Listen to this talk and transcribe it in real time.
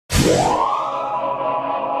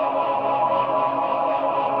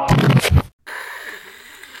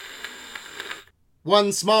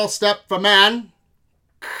One small step for man.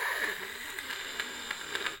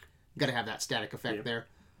 Gotta have that static effect there.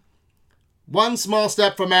 One small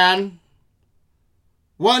step for man.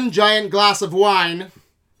 One giant glass of wine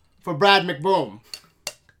for Brad McBoom.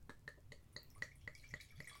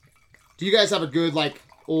 Do you guys have a good,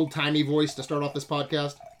 old-timey voice to start off this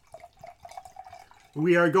podcast?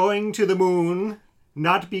 We are going to the moon,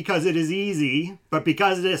 not because it is easy, but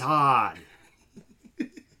because it is hard.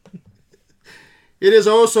 It is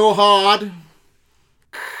oh so hard.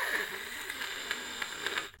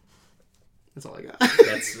 That's all I got.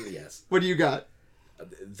 Yes. What do you got?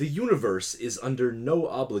 The universe is under no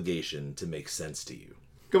obligation to make sense to you.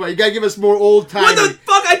 Come on, you gotta give us more old-timey. What the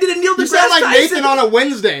fuck? I did a Neil deGrasse Tyson. You sound like Nathan on a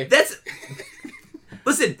Wednesday.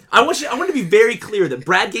 Listen, I want to be very clear that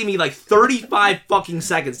Brad gave me 35 fucking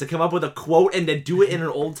seconds to come up with a quote and then do it in an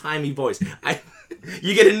old-timey voice.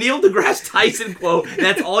 You get a Neil deGrasse Tyson quote, and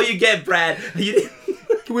that's all you get, Brad.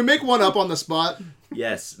 Can we make one up on the spot?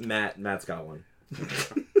 Yes, Matt's got one.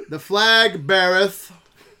 The flag beareth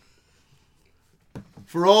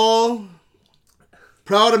for all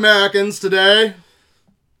proud Americans today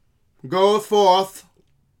goeth forth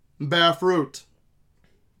and bear fruit.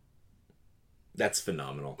 That's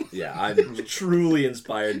phenomenal. Yeah, I'm truly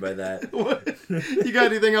inspired by that. You got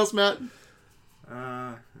anything else, Matt?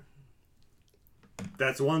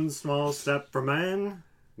 That's one small step for man,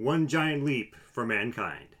 one giant leap for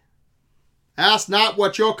mankind. Ask not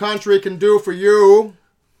what your country can do for you.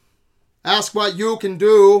 Ask what you can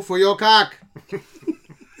do for your cock.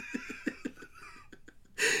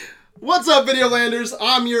 What's up, Videolanders?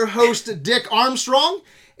 I'm your host, Dick Armstrong,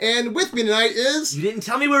 and with me tonight is... You didn't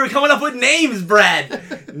tell me we were coming up with names,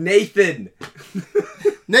 Brad! Nathan.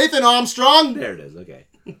 Nathan Armstrong. There it is, okay.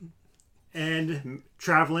 And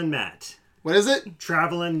Travelin' Matt. What is it?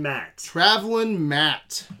 Travelin' Matt. Travelin'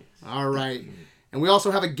 Matt. All right. And we also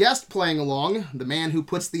have a guest playing along, the man who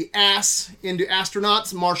puts the ass into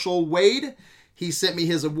astronauts, Marshall Wade. He sent me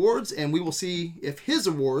his awards, and we will see if his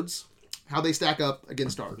awards, how they stack up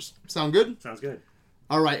against ours. Sound good? Sounds good.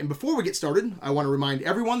 All right, and before we get started, I want to remind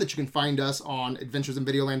everyone that you can find us on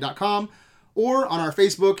adventuresinvideoland.com or on our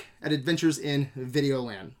Facebook at Adventures in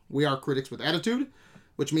Videoland. We are critics with attitude,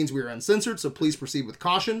 which means we are uncensored, so please proceed with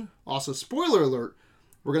caution. Also, spoiler alert,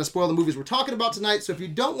 we're going to spoil the movies we're talking about tonight, so if you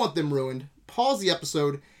don't want them ruined, pause the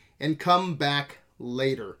episode and come back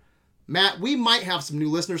later. Matt, we might have some new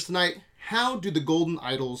listeners tonight. How do the Golden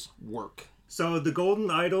Idols work? So the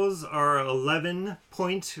Golden Idols are 11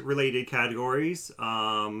 point-related categories,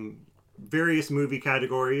 various movie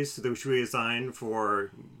categories which we assign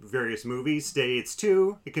for various movies. Today it's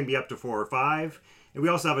 2. It can be up to 4 or 5. And we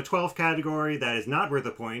also have a 12th category that is not worth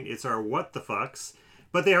a point. It's our what the fucks,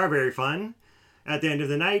 but they are very fun. At the end of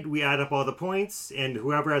the night, we add up all the points, and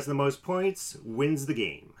whoever has the most points wins the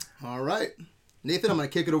game. All right. Nathan, I'm going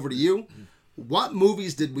to kick it over to you. What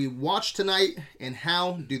movies did we watch tonight, and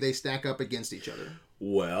how do they stack up against each other?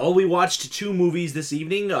 Well, we watched 2 movies this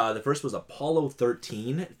evening. The first was Apollo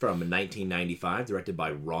 13 from 1995, directed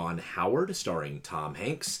by Ron Howard, starring Tom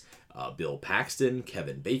Hanks, Bill Paxton,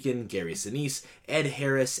 Kevin Bacon, Gary Sinise, Ed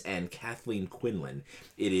Harris, and Kathleen Quinlan.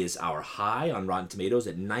 It is our high on Rotten Tomatoes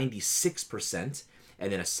at 96%,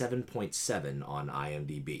 and then a 7.7 on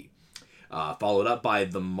IMDb. Followed up by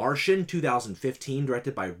The Martian, 2015,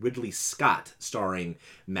 directed by Ridley Scott, starring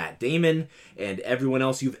Matt Damon and everyone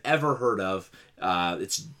else you've ever heard of.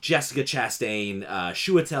 It's Jessica Chastain,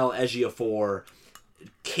 Chiwetel Ejiofor,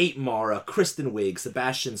 Kate Mara, Kristen Wiig,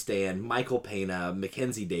 Sebastian Stan, Michael Pena,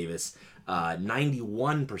 Mackenzie Davis.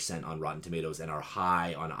 91% on Rotten Tomatoes, and our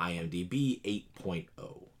high on IMDb, 8.0.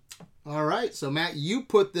 All right, so Matt, you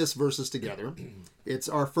put this versus together. It's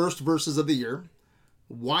our first versus of the year.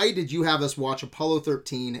 Why did you have us watch Apollo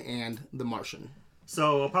 13 and The Martian?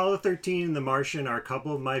 So Apollo 13 and The Martian are a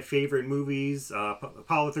couple of my favorite movies.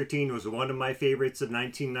 Apollo 13 was one of my favorites of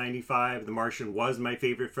 1995. The Martian was my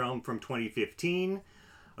favorite film from 2015.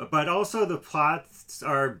 But also the plots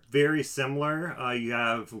are very similar. You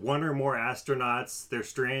have one or more astronauts. They're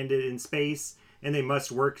stranded in space, and they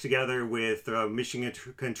must work together with mission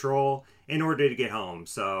control in order to get home.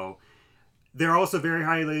 So they're also very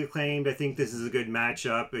highly acclaimed. I think this is a good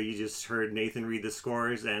matchup. You just heard Nathan read the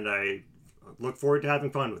scores, and I look forward to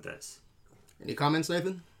having fun with this. Any comments,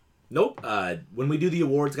 Nathan? Nope. When we do the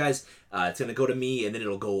awards, guys, it's going to go to me, and then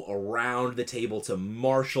it'll go around the table to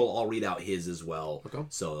Marshall. I'll read out his as well. Okay.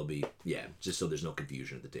 So it'll be, just so there's no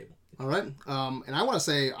confusion at the table. All right. And I want to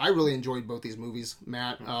say I really enjoyed both these movies,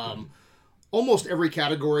 Matt. Almost every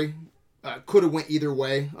category could have went either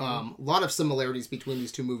way. A lot of similarities between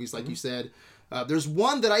these two movies, like you said. There's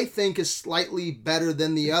one that I think is slightly better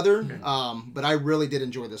than the other, but I really did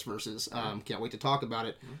enjoy this versus. Can't wait to talk about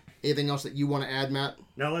it. Anything else that you want to add, Matt?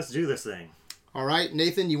 Now let's do this thing. All right,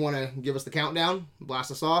 Nathan, you want to give us the countdown?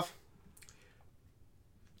 Blast us off.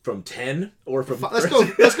 From 10 or from... Let's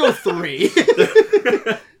go 3.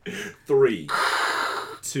 3,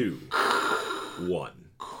 2, 1.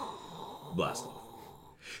 Blast off.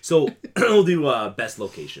 So, we'll do best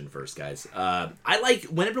location first, guys. I like,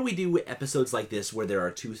 whenever we do episodes like this where there are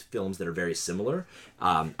two films that are very similar,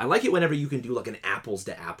 I like it whenever you can do like an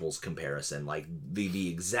apples-to-apples comparison. Like, the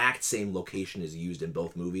exact same location is used in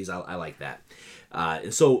both movies. I like that.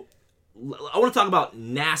 And so, I want to talk about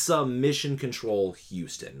NASA Mission Control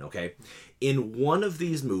Houston, okay? In one of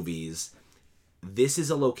these movies, this is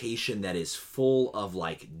a location that is full of,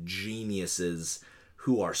 like, geniuses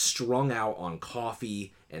who are strung out on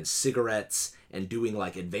coffee and cigarettes and doing,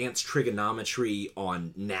 like, advanced trigonometry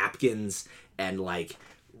on napkins and, like,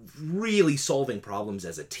 really solving problems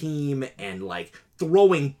as a team and, like,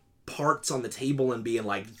 throwing parts on the table and being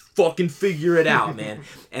like, fucking figure it out, man.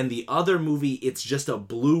 And the other movie, it's just a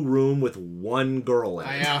blue room with one girl in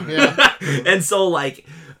it. Yeah. And so, like,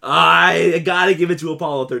 I gotta give it to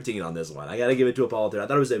Apollo 13 on this one. I gotta give it to Apollo 13. I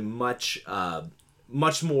thought it was a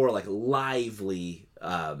much more, like, lively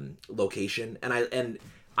location. And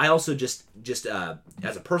I also just as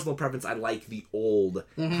a personal preference, I like the old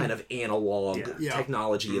kind of analog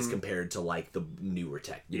technology as compared to, like, the newer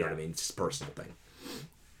tech. You know what I mean? It's just a personal thing.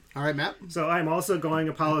 All right, Matt. So I'm also going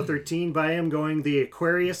Apollo 13, but I am going the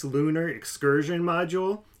Aquarius Lunar Excursion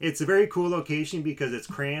Module. It's a very cool location because it's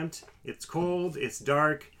cramped, it's cold, it's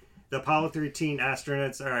dark. The Apollo 13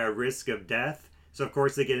 astronauts are at risk of death. So, of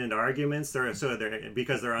course, they get into arguments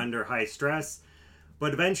because they're under high stress.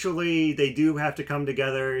 But eventually, they do have to come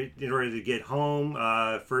together in order to get home.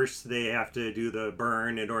 First, they have to do the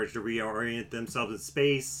burn in order to reorient themselves in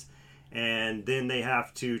space. And then they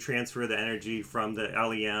have to transfer the energy from the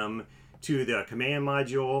LEM to the command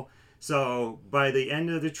module. So by the end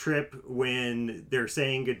of the trip, when they're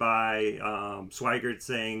saying goodbye, Schweigert's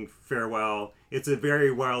saying farewell, it's a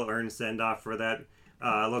very well-earned send-off for that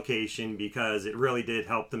location because it really did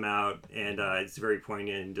help them out, and it's very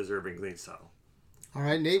poignant and deservingly so. All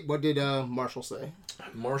right, Nate, what did Marshall say?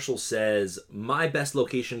 Marshall says, my best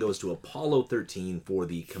location goes to Apollo 13 for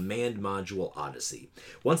the command module Odyssey.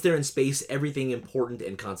 Once they're in space, everything important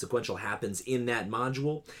and consequential happens in that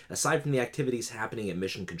module, aside from the activities happening at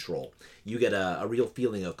Mission Control. You get a real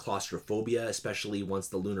feeling of claustrophobia, especially once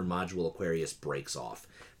the lunar module Aquarius breaks off.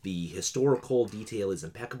 The historical detail is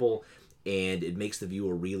impeccable, and it makes the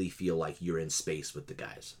viewer really feel like you're in space with the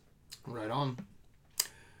guys. Right on.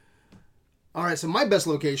 All right, so my best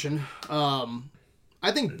location,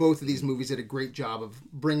 I think both of these movies did a great job of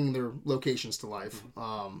bringing their locations to life.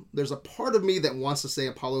 There's a part of me that wants to say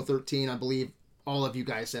Apollo 13. I believe all of you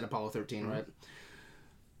guys said Apollo 13, right?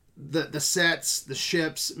 The sets, the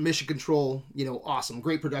ships, mission control, awesome.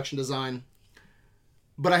 Great production design.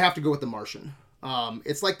 But I have to go with The Martian.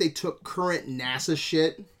 It's like they took current NASA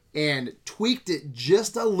shit and tweaked it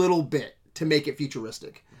just a little bit to make it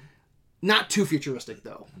futuristic. Not too futuristic,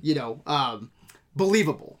 though.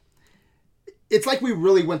 Believable. It's like we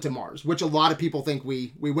really went to Mars, which a lot of people think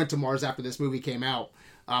we went to Mars after this movie came out.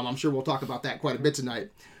 I'm sure we'll talk about that quite a bit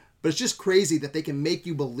tonight. But it's just crazy that they can make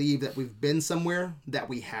you believe that we've been somewhere that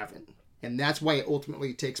we haven't. And that's why it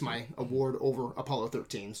ultimately takes my award over Apollo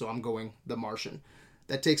 13. So I'm going The Martian.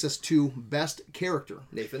 That takes us to Best Character,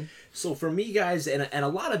 Nathan. So for me, guys, and a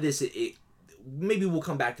lot of this, maybe we'll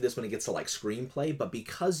come back to this when it gets to, like, screenplay, but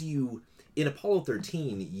because in Apollo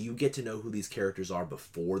 13, you get to know who these characters are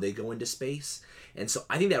before they go into space. And so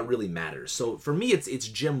I think that really matters. So for me, it's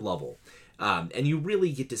Jim Lovell. And you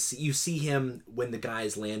really get to see him when the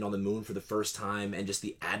guys land on the moon for the first time, and just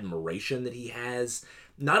the admiration that he has,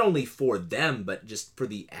 not only for them, but just for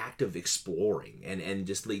the act of exploring, and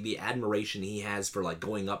just the admiration he has for, like,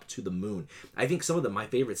 going up to the moon. I think some of my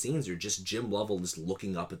favorite scenes are just Jim Lovell just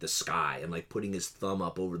looking up at the sky and, like, putting his thumb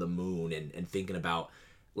up over the moon and thinking about,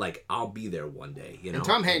 like, I'll be there one day, And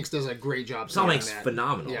Tom Hanks does a great job. Tom Hanks,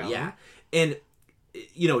 phenomenal, yeah. And,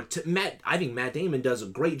 I think Matt Damon does a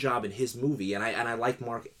great job in his movie, and I like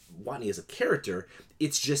Mark Watney as a character.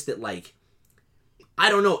 It's just that, like, I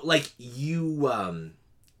don't know, like, you,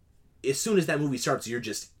 as soon as that movie starts, you're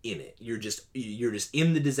just in it. You're just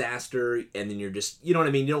in the disaster, and then you're just, you know what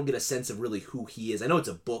I mean? You don't get a sense of really who he is. I know it's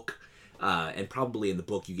a book, and probably in the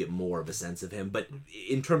book you get more of a sense of him, but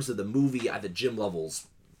in terms of the movie, I think Jim Lovell's,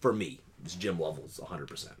 for me, it's Jim Lovell's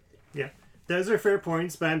 100%. Yeah, those are fair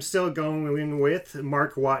points, but I'm still going with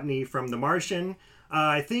Mark Watney from The Martian.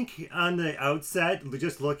 I think on the outset,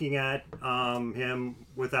 just looking at him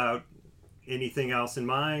without anything else in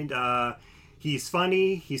mind, he's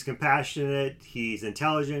funny, he's compassionate, he's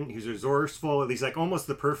intelligent, he's resourceful. He's like almost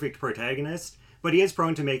the perfect protagonist. But he is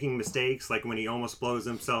prone to making mistakes, like when he almost blows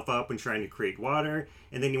himself up when trying to create water,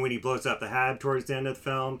 and then when he blows up the hab towards the end of the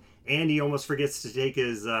film, and he almost forgets to take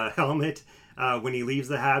his helmet when he leaves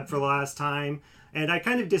the hab for the last time. And I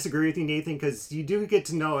kind of disagree with you, Nathan, because you do get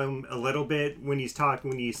to know him a little bit when he's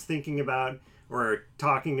thinking about or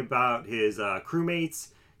talking about his crewmates.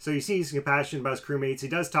 So you see he's compassionate about his crewmates. He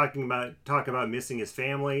does talk about missing his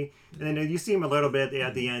family, and then you see him a little bit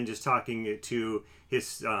at the end just talking to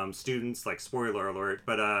his students, like spoiler alert,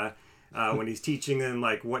 but when he's teaching them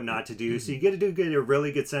like what not to do. So you get a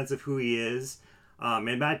really good sense of who he is.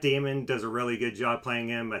 And Matt Damon does a really good job playing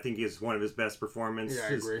him. I think he's one of his best performances. Yeah,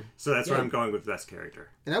 I agree. So that's where I'm going with best character.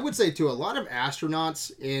 And I would say too, a lot of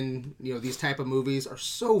astronauts in these type of movies are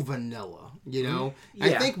so vanilla. Yeah.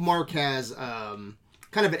 I think Mark has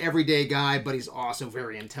kind of an everyday guy, but he's also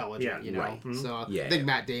very intelligent. Right. So I think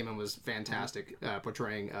Matt Damon was fantastic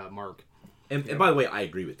portraying Mark. And by the way, I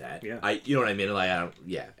agree with that. Yeah. You know what I mean? Like,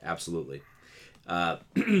 absolutely.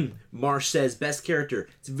 Marsh says, best character.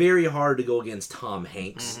 It's very hard to go against Tom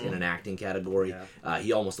Hanks in an acting category. Yeah.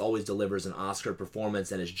 He almost always delivers an Oscar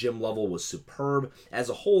performance, and his Jim Lovell was superb. As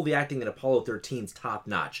a whole, the acting in Apollo 13 is top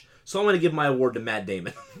notch. So I'm going to give my award to Matt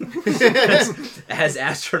Damon as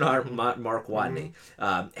astronaut Mark Watney.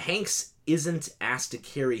 Hanks isn't asked to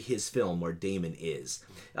carry his film where Damon is.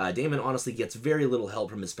 Damon honestly gets very little help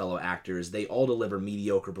from his fellow actors. They all deliver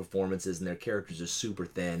mediocre performances, and their characters are super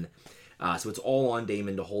thin. So it's all on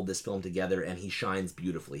Damon to hold this film together, and he shines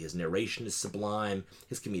beautifully. His narration is sublime.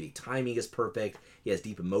 His comedic timing is perfect. He has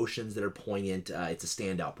deep emotions that are poignant. It's a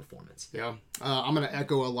standout performance. Yeah. I'm going to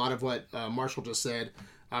echo a lot of what Marshall just said.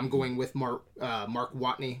 I'm going with Mark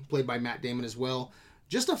Watney, played by Matt Damon as well.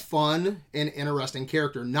 Just a fun and interesting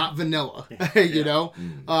character, not vanilla, you know?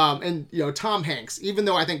 And, Tom Hanks, even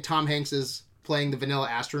though I think Tom Hanks is playing the vanilla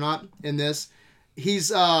astronaut in this, he's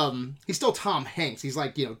still Tom Hanks. He's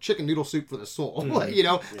like, chicken noodle soup for the soul,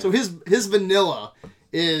 So his vanilla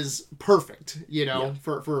is perfect,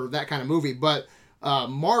 for that kind of movie. But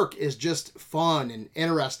Mark is just fun and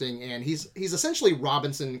interesting, and he's essentially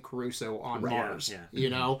Robinson Crusoe on Mars.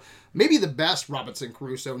 Maybe the best Robinson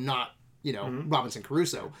Crusoe, not Robinson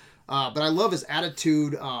Crusoe. But I love his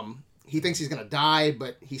attitude. He thinks he's going to die,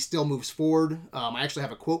 but he still moves forward. I actually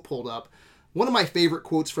have a quote pulled up. One of my favorite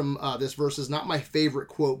quotes from this verse is not my favorite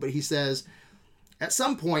quote, but he says, at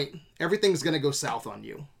some point, everything's going to go south on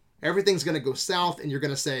you. Everything's going to go south, and you're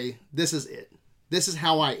going to say, this is it. This is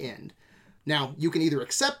how I end. Now, you can either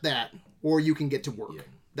accept that, or you can get to work. Yeah.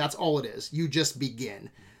 That's all it is. You just begin.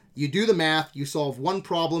 You do the math, you solve one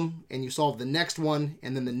problem, and you solve the next one,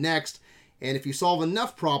 and then the next. And if you solve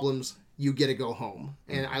enough problems, you get to go home.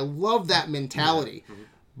 And I love that mentality. Yeah.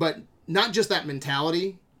 But not just that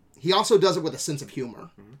mentality, he also does it with a sense of humor.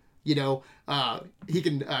 He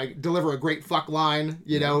can deliver a great fuck line.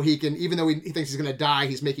 He can, even though he thinks he's going to die,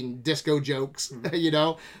 he's making disco jokes,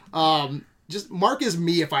 just Mark is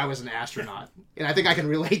me if I was an astronaut. And I think I can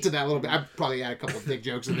relate to that a little bit. I'd probably add a couple of dick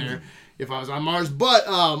jokes in there if I was on Mars. But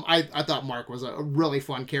I thought Mark was a really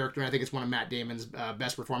fun character. And I think it's one of Matt Damon's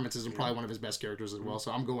best performances and probably one of his best characters as well.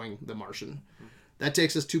 So I'm going The Martian. That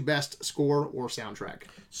takes us to best score or soundtrack.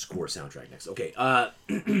 Soundtrack next. Okay.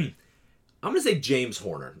 I'm going to say James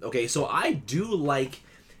Horner. Okay, so I do like...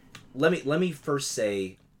 Let me first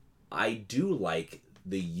say, I do like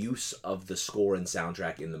the use of the score and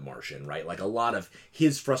soundtrack in The Martian, right? Like, a lot of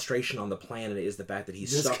his frustration on the planet is the fact that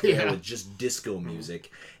he's stuck there with just disco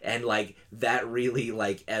music. And, like, that really,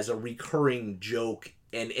 like, as a recurring joke...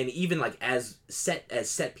 And even, like, as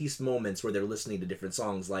set piece moments where they're listening to different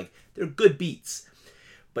songs, like, they're good beats.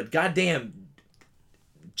 But goddamn,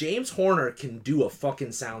 James Horner can do a fucking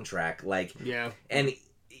soundtrack, like, and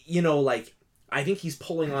like, I think he's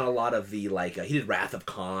pulling on a lot of the, like, he did Wrath of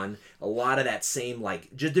Khan, a lot of that same, like,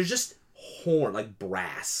 there's just horn, like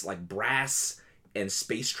brass and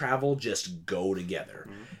space travel just go together.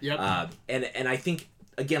 And I think,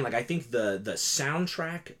 again, like, I think the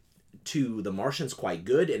soundtrack to The Martian's quite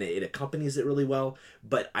good, and it accompanies it really well,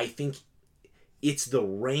 but I think it's the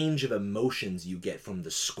range of emotions you get from the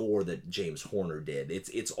score that James Horner did.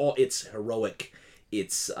 It's heroic.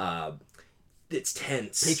 It's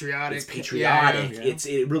tense. Patriotic. Yeah.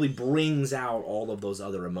 It really brings out all of those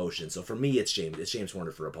other emotions. So for me, it's James Horner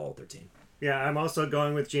for Apollo 13. Yeah, I'm also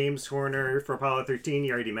going with James Horner for Apollo 13.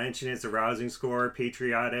 You already mentioned it's a rousing score,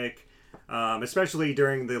 patriotic. Especially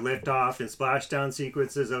during the liftoff and splashdown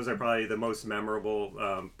sequences. Those are probably the most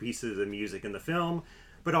memorable pieces of music in the film.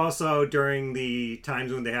 But also during the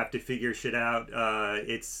times when they have to figure shit out,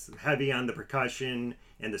 it's heavy on the percussion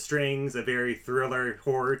and the strings, a very thriller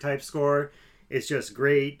horror type score. It's just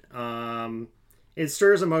great. It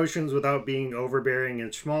stirs emotions without being overbearing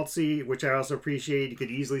and schmaltzy, which I also appreciate. You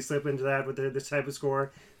could easily slip into that with this type of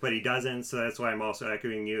score, but he doesn't, so that's why I'm also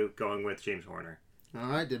echoing you, going with James Horner. All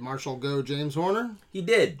right, did Marshall go James Horner? He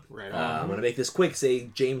did. Right on. I'm going to make this quick, say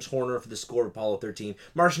James Horner for the score of Apollo 13.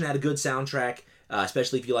 Martian had a good soundtrack,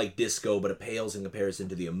 especially if you like disco, but it pales in comparison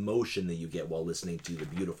to the emotion that you get while listening to the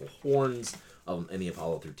beautiful horns of any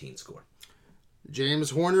Apollo 13 score. James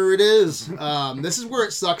Horner it is. This is where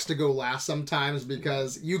it sucks to go last sometimes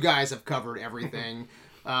because you guys have covered everything.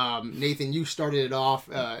 Nathan, you started it off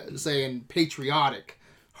saying patriotic,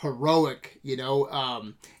 heroic,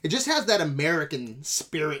 it just has that American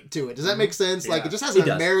spirit to it. Does that make sense? Yeah. Like, it just has an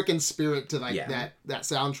American spirit to that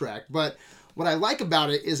soundtrack. But what I like about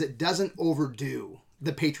it is it doesn't overdo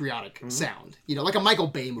the patriotic sound. Like a Michael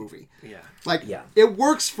Bay movie. Yeah. It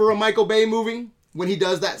works for a Michael Bay movie when he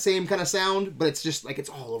does that same kind of sound, but it's just like it's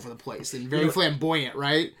all over the place and very flamboyant,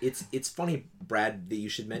 right? It's funny, Brad, that you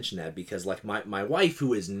should mention that because like my wife,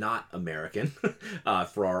 who is not American,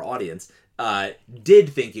 for our audience, did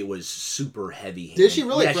think it was super heavy-handed. Did she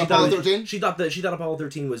really? Yeah, for Apollo 13? She thought Apollo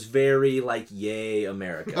 13 was very like yay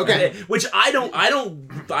America. Okay, which I don't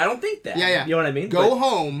think that. Yeah. You know what I mean? Go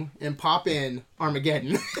home and pop in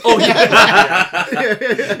Armageddon. Oh yeah.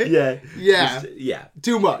 Yeah. Yeah.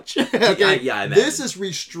 Too much. Okay. I imagine. This is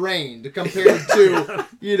restrained compared to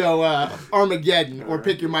Armageddon or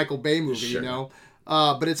pick your Michael Bay movie. Sure.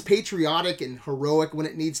 But it's patriotic and heroic when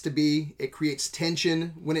it needs to be. It creates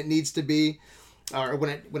tension when it needs to be, or when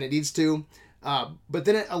it needs to. But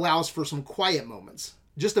then it allows for some quiet moments.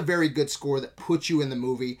 Just a very good score that puts you in the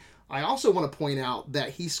movie. I also want to point out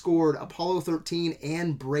that he scored Apollo 13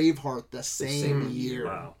 and Braveheart the same year.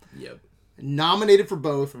 Wow. Yep. Nominated for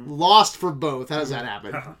both, lost for both. How does that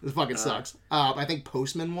happen? This fucking sucks. I think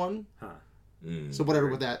Postman won. So whatever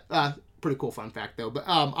with that. Pretty cool fun fact though. But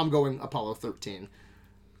I'm going Apollo 13.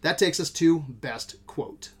 That takes us to best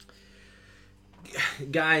quote.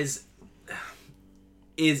 Guys,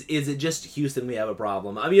 is it just Houston we have a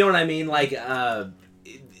problem? I mean, you know what I mean? Like,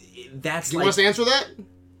 that's. Do you want us to answer that?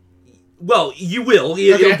 Well, you will.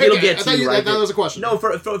 It'll get to you, right? I thought that was a question. No,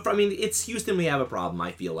 for I mean, it's Houston we have a problem,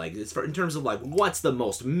 I feel like. It's in terms of, like, what's the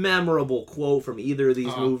most memorable quote from either of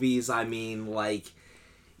these movies? I mean, like...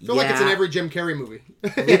 I feel like it's in every Jim Carrey movie.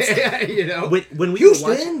 When we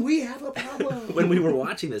Houston, we have a problem. When we were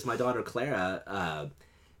watching this, my daughter Clara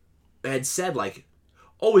had said, like,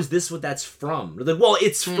 oh, is this what that's from? Like, well,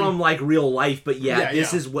 it's from, like, real life, but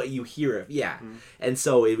this is what you hear. Yeah. And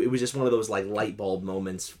so it was just one of those, like, light bulb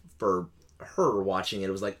moments for her watching it.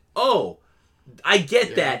 It was like, oh, I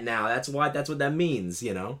get that now. That's what that means,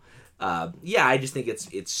 I just think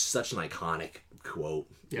it's such an iconic quote,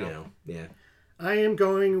 Yeah. I am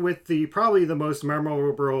going with probably the most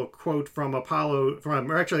memorable quote from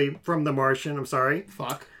from The Martian. I'm sorry.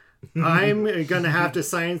 Fuck. I'm going to have to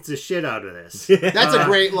science the shit out of this. That's a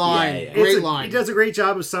great line. Yeah. Great line. He does a great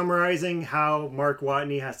job of summarizing how Mark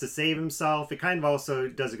Watney has to save himself. It kind of also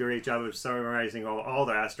does a great job of summarizing all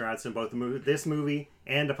the astronauts in both this movie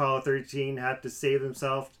and Apollo 13 have to save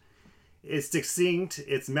themselves. It's succinct,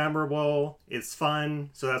 it's memorable, it's fun,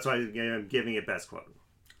 so that's why I'm giving it best quote.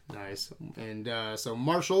 Nice. And so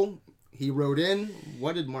Marshall, he wrote in.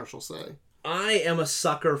 What did Marshall say? I am a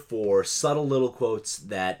sucker for subtle little quotes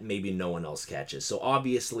that maybe no one else catches. So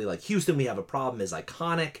obviously, like, Houston, we have a problem is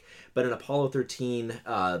iconic, but in Apollo 13,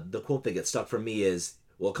 the quote that gets stuck for me is,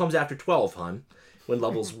 well, it comes after 12, hon, when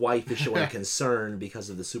Lovell's wife is showing concern because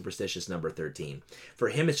of the superstitious number 13. For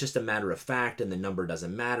him, it's just a matter of fact, and the number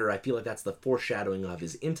doesn't matter. I feel like that's the foreshadowing of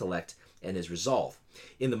his intellect and his resolve.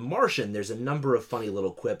 In The Martian, there's a number of funny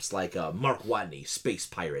little quips like Mark Watney, Space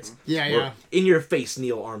Pirates. Yeah. In your face,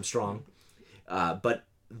 Neil Armstrong. But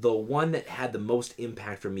the one that had the most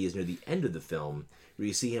impact for me is near the end of the film, where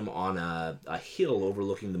you see him on a hill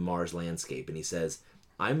overlooking the Mars landscape, and he says,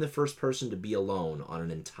 I'm the first person to be alone on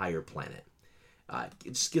an entire planet.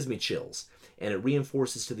 It just gives me chills, and it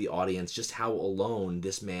reinforces to the audience just how alone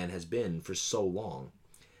this man has been for so long.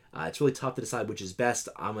 It's really tough to decide which is best.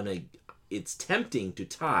 It's tempting to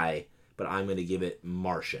tie, but I'm going to give it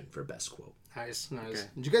Martian for best quote. Nice. Okay.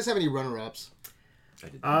 Did you guys have any runner-ups?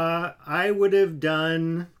 I would have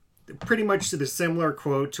done pretty much the similar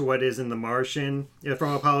quote to what is in The Martian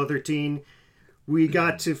from Apollo 13. We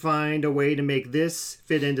got to find a way to make this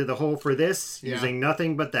fit into the hole for this using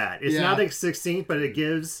nothing but that. It's not succinct, but it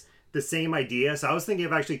gives the same idea. So I was thinking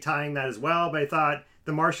of actually tying that as well, but I thought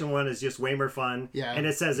the Martian one is just way more fun. Yeah. And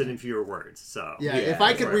it says it in fewer words. So Yeah, if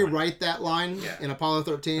I could that's where I went. rewrite that line in Apollo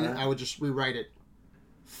 13, I would just rewrite it.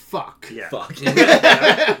 Fuck. Yeah. Fuck.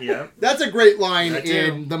 Yeah. That's a great line That too.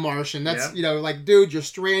 in The Martian. That's, Yeah. you know, like, dude, you're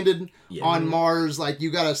stranded Yeah. on Mars. Like, you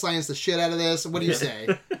gotta science the shit out of this. What do you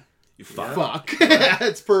say? You fuck. Fuck.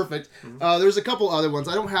 It's perfect. There's a couple other ones.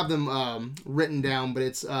 I don't have them written down, but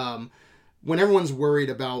it's when everyone's worried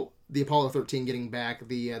about the Apollo 13 getting back,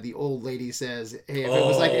 the old lady says, "Hey,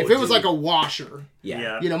 if it was like a washer,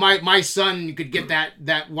 Yeah. you know, my son could get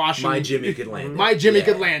that washer. My Jimmy could land it. My Jimmy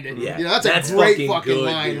could land it. Yeah. You know, that's a great fucking good,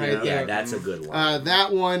 line dude. right Yeah, there. that's a good line.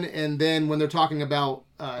 That one, and then when they're talking about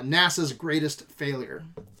NASA's greatest failure.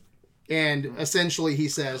 And essentially he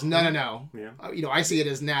says, no. Yeah. You know, I see it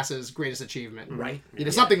as NASA's greatest achievement. Right. You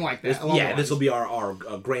know, something like that. along the This will lines. be our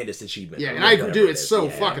grandest achievement. Yeah, or and I agree, whatever dude, it it's is. so Yeah.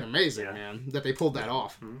 fucking amazing, man, that they pulled that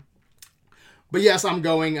off. But yes, I'm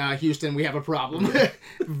going, Houston, we have a problem.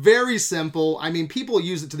 Very simple. I mean, people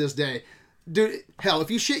use it to this day. Dude, hell, if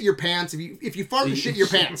you shit your pants, if you fart and shit your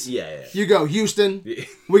pants, Yeah. you go, Houston,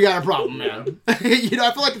 we got a problem, man. You know,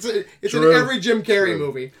 I feel like it's in every Jim Carrey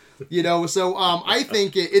movie. You know, so I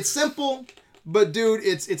think it's simple, but dude,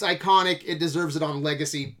 it's iconic. It deserves it on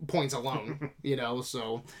legacy points alone. You know,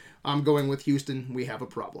 so I'm going with Houston, we have a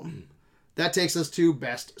problem. That takes us to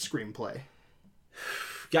best screenplay.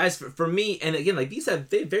 Guys, for me, and again, like they have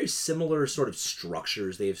very similar sort of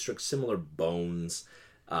structures. They have similar bones.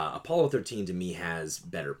 Apollo 13 to me has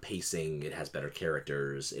better pacing. It has better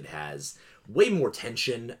characters. It has way more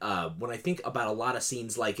tension. When I think about a lot of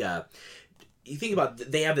scenes, like you think about,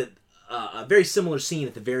 they have a very similar scene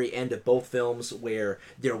at the very end of both films where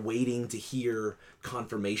they're waiting to hear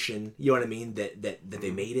confirmation. You know what I mean? That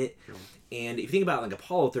they made it. And if you think about like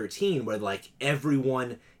Apollo 13, where like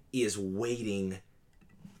everyone is waiting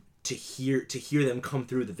to hear them come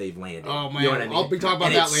through that they've landed. Oh man, you know what I mean? I'll be talking about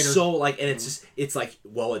and that it's later. So like, and it's just, it's like,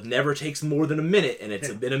 well, it never takes more than a minute, and it's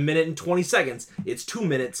been a minute and 20 seconds. It's 2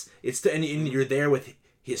 minutes. And you're there with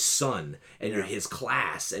his son and his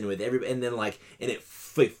class and with everybody, and then like, and it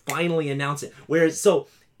finally announce it. Whereas, so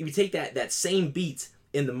if you take that same beat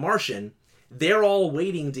in The Martian, they're all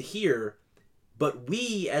waiting to hear. But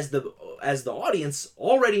we, as the audience,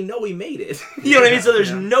 already know he made it. You know what I mean? So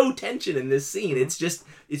there's no tension in this scene. It's just,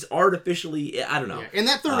 it's artificially, I don't know. Yeah. And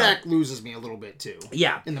that third act loses me a little bit too.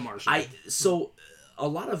 Yeah. In The Martian. So a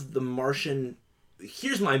lot of The Martian,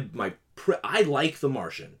 here's I like The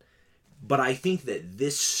Martian, but I think that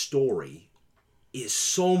this story is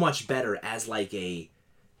so much better as like a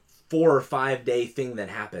 4 or 5 day thing that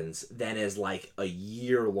happens than as like a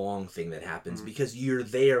year-long thing that happens, because you're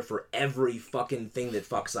there for every fucking thing that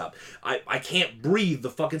fucks up. I can't breathe. The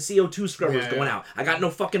fucking CO2 scrubber's going out. I got no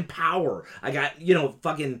fucking power. I got,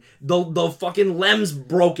 fucking the fucking lem's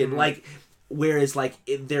broken. Like, whereas like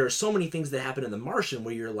there are so many things that happen in The Martian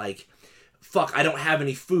where you're like, fuck, I don't have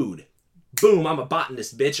any food. Boom, I'm a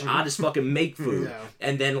botanist, bitch. I just fucking make food. Yeah.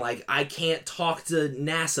 And then, like, I can't talk to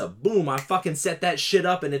NASA. Boom, I fucking set that shit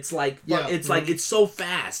up, and it's like, like, it's so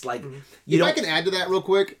fast. Like, if I can add to that real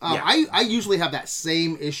quick, I usually have that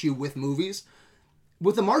same issue with movies.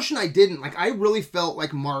 With The Martian, I didn't. Like, I really felt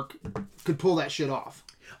like Mark could pull that shit off.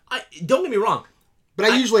 Don't get me wrong. But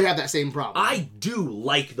I usually have that same problem. I do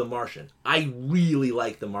like The Martian. I really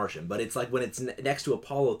like The Martian. But it's like when it's next to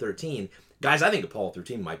Apollo 13... Guys, I think Apollo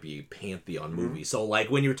 13 might be a pantheon movie. So, like,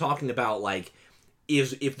 when you're talking about, like,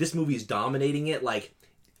 if this movie is dominating it, like,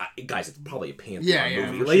 guys, it's probably a pantheon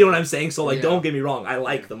movie. Like, you know what I'm saying? So, like, don't get me wrong. I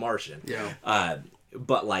like The Martian. Yeah.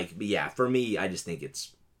 But, like, yeah, for me, I just think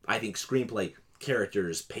I think screenplay,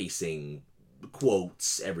 characters, pacing,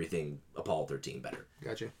 quotes, everything, Apollo 13 better.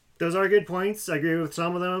 Gotcha. Those are good points. I agree with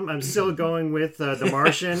some of them. I'm still going with The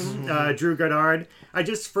Martian, Drew Goddard.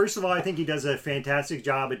 First of all, I think he does a fantastic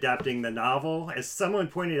job adapting the novel. As someone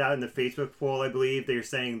pointed out in the Facebook poll, I believe, they're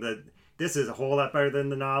saying that this is a whole lot better than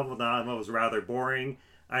the novel. The novel was rather boring.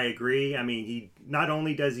 I agree. I mean, not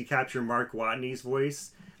only does he capture Mark Watney's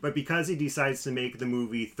voice, but because he decides to make the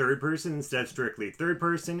movie third person instead of strictly third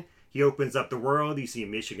person, he opens up the world. You see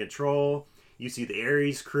Mission Control. You see the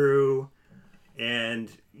Ares crew. And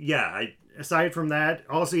yeah, aside from that,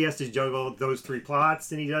 also he has to juggle those 3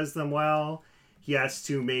 plots, and he does them well. He has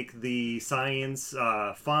to make the science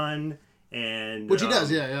fun, and which he does,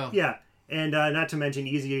 yeah. Yeah, and not to mention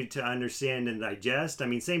easier to understand and digest. I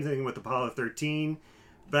mean, same thing with Apollo 13,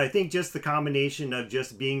 but I think just the combination of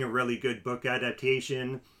just being a really good book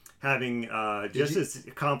adaptation, having just as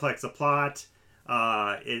complex a plot.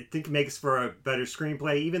 I think it makes for a better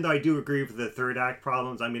screenplay, even though I do agree with the third act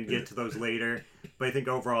problems. I'm going to get to those later. But I think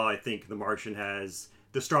overall, The Martian has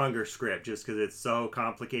the stronger script, just because it's so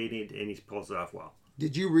complicated and he pulls it off well.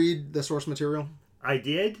 Did you read the source material? I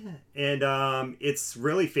did, and it's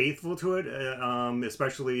really faithful to it,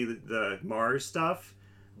 especially the Mars stuff.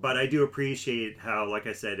 But I do appreciate how, like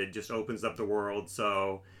I said, it just opens up the world.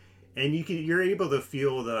 So, and you're able to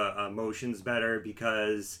feel the emotions better,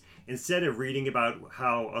 because instead of reading about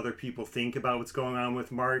how other people think about what's going on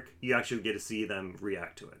with Mark, you actually get to see them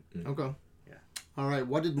react to it. Okay. Yeah. All right.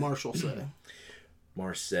 What did Marshall say?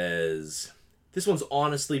 Marsh says, this one's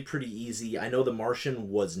honestly pretty easy. I know The Martian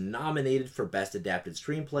was nominated for Best Adapted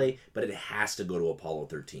Screenplay, but it has to go to Apollo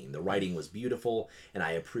 13. The writing was beautiful, and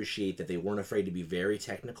I appreciate that they weren't afraid to be very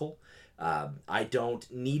technical. I don't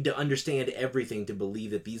need to understand everything to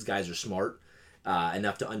believe that these guys are smart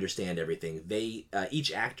enough to understand everything.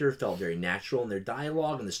 Each actor felt very natural in their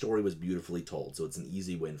dialogue, and the story was beautifully told, so it's an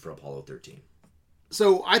easy win for Apollo 13.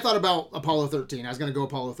 So I thought about Apollo 13. I was going to go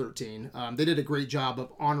Apollo 13. They did a great job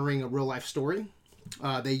of honoring a real-life story.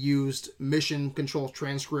 They used mission control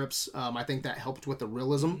transcripts. I think that helped with the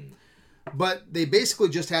realism. But they basically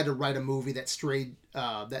just had to write a movie that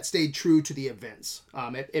stayed true to the events.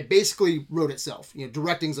 It basically wrote itself.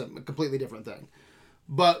 Directing's a completely different thing.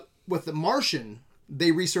 But with The Martian,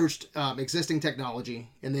 they researched existing technology,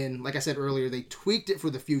 and then, like I said earlier, they tweaked it for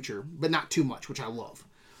the future, but not too much, which I love.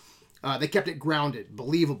 They kept it grounded,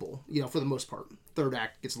 believable, for the most part. Third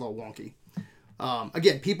act gets a little wonky.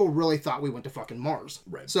 Again, people really thought we went to fucking Mars.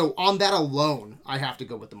 Right. So on that alone, I have to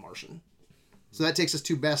go with The Martian. So that takes us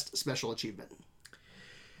to Best Special Achievement.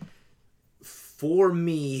 For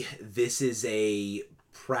me, this is a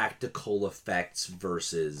practical effects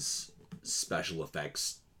versus special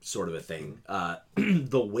effects sort of a thing.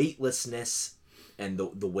 The weightlessness and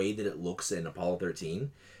the way that it looks in Apollo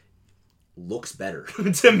 13 looks better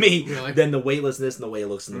to me than the weightlessness and the way it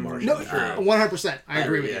looks in The Martian. No, 100%. I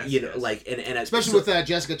agree with you. And especially with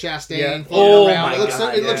Jessica Chastain. Oh around. my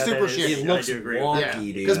God. It looks super shitty. It looks I do agree with wonky, that.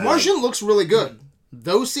 dude. Because Martian looks really good.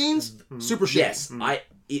 Those scenes, super shitty. Yes,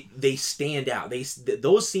 they stand out.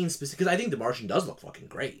 Those scenes because I think The Martian does look fucking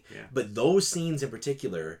great. Yeah. But those scenes in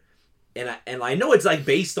particular, and I know it's like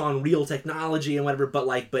based on real technology and whatever,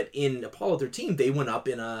 but in Apollo 13 they went up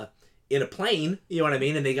in a plane, you know what I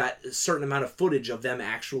mean, and they got a certain amount of footage of them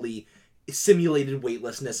actually simulated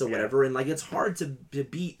weightlessness or whatever, and it's hard to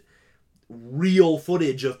beat real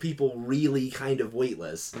footage of people really kind of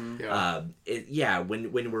weightless. When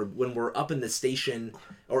we're up in the station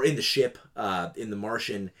or in the ship in The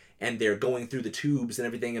Martian, and they're going through the tubes and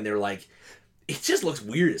everything, and they're like, it just looks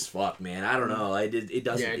weird as fuck, man. I don't know. It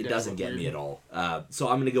doesn't get me at all. So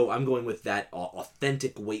I'm going with that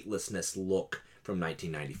authentic weightlessness look from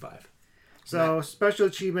 1995. So, special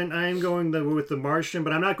achievement, I'm going with The Martian,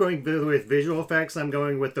 but I'm not going with visual effects. I'm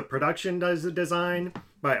going with the production design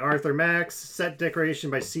by Arthur Max, set decoration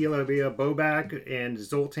by C.W.A. Bobak and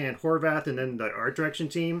Zoltan Horvath, and then the art direction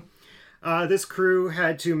team. This crew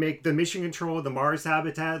had to make the mission control of the Mars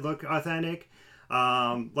habitat look authentic.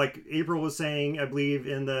 Like April was saying, I believe,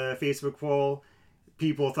 in the Facebook poll,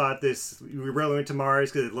 people thought we really went to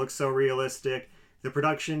Mars because it looks so realistic. The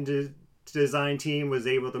production design team was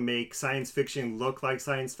able to make science fiction look like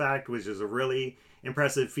science fact, which is a really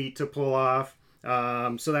impressive feat to pull off.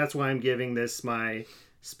 So that's why I'm giving this my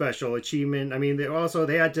special achievement. I mean, they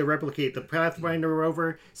had to replicate the Pathfinder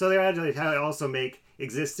rover, so they had to also make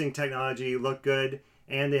existing technology look good,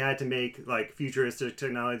 and they had to make futuristic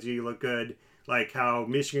technology look good, like how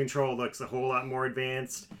mission control looks a whole lot more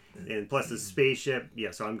advanced, and plus the spaceship.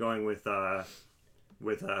 Yeah, so I'm going with The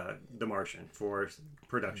Martian for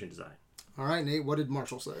production design. All right, Nate, what did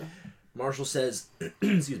Marshall say? Marshall says,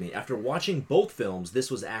 excuse me, after watching both films, this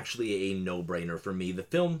was actually a no-brainer for me.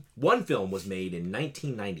 One film was made in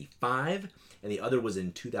 1995, and the other was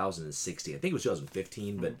in 2016. I think it was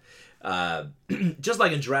 2015, but just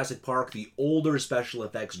like in Jurassic Park, the older special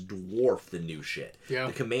effects dwarf the new shit. Yeah.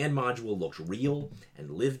 The command module looks real and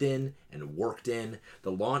lived in and worked in.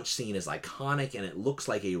 The launch scene is iconic, and it looks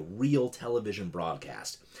like a real television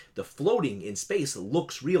broadcast. The floating in space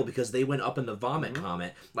looks real because they went up in the Vomit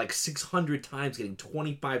Comet 600 times, getting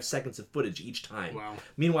 25 seconds of footage each time. Wow.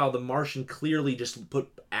 Meanwhile, The Martian clearly just put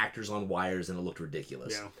actors on wires, and it looked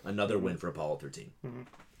ridiculous. Yeah. Another win for Apollo 13.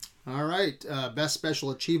 All right, best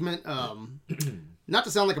special achievement. Not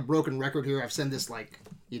to sound like a broken record here, I've said this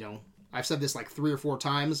I've said this 3 or 4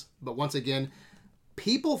 times, but once again,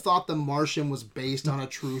 people thought The Martian was based on a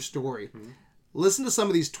true story. Listen to some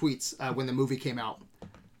of these tweets when the movie came out.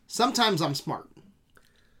 Sometimes I'm smart,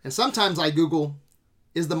 and sometimes I Google,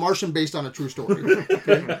 is The Martian based on a true story?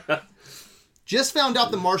 Just found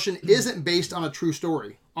out The Martian isn't based on a true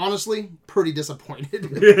story. Honestly, pretty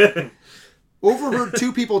disappointed. Overheard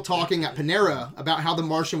two people talking at Panera about how The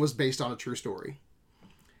Martian was based on a true story.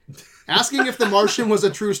 Asking if The Martian was a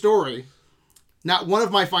true story. Not one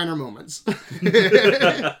of my finer moments.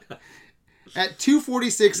 At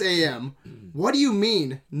 2:46 a.m., what do you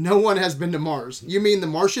mean no one has been to Mars? You mean The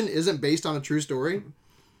Martian isn't based on a true story?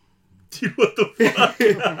 Dude, what the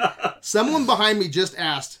fuck? Someone behind me just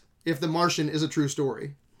asked if The Martian is a true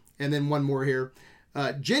story. And then one more here.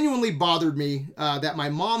 Genuinely bothered me that my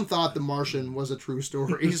mom thought The Martian was a true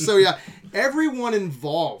story. So yeah, everyone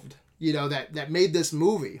involved, that made this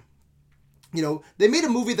movie, they made a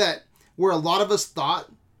movie where a lot of us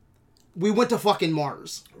thought we went to fucking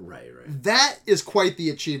Mars. Right. That is quite the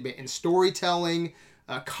achievement in storytelling,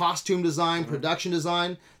 costume design, production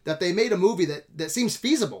design, that they made a movie that seems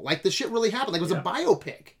feasible. Like, the shit really happened. Like, it was a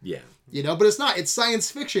biopic. Yeah. But it's not. It's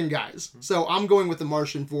science fiction, guys. So I'm going with The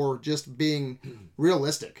Martian for just being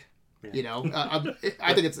realistic. Yeah.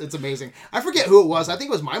 I think it's amazing. I forget who it was. I think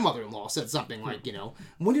it was my mother-in-law said something like,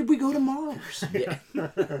 when did we go to Mars? Yeah.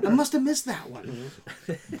 I must have missed that one.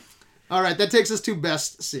 All right, that takes us to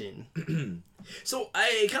best scene. So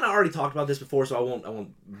I kind of already talked about this before, so I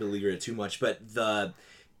won't beleaguer it too much. But the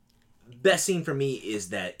best scene for me is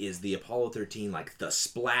the Apollo 13, like the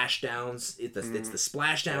splashdowns. It's the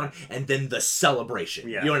splashdown and then the celebration.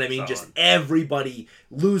 Yeah, you know what I mean? solid. Just everybody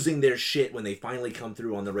losing their shit when they finally come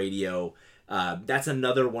through on the radio. That's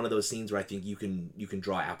another one of those scenes where I think you can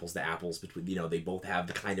draw apples to apples between. They both have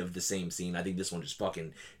the kind of the same scene. I think this one just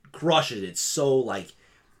fucking crushes it. It's so like.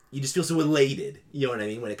 You just feel so elated, you know what I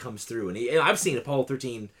mean, when it comes through. And I've seen Apollo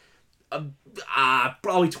 13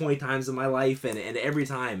 probably 20 times in my life, and every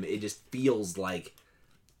time it just feels like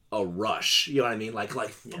a rush, you know what I mean? Like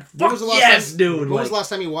Yeah. fuck yes, dude! When was the last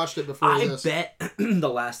time you watched it before this? I bet the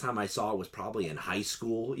last time I saw it was probably in high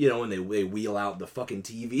school, when they wheel out the fucking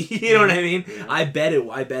TV, you know what I mean? Yeah. I bet it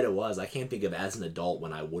was. I can't think of as an adult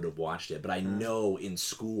when I would have watched it, but I know in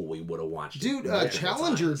school we would have watched it. Dude,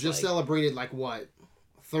 Challenger just celebrated,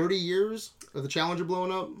 30 years of the Challenger blowing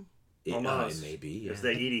up? Almost. Maybe. Yeah. It's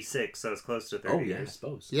the 86, so it's close to 30 years. I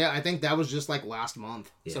suppose. Yeah, I think that was just last month.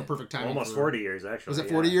 Yeah. So perfect timing. Almost 40 years, actually. Was it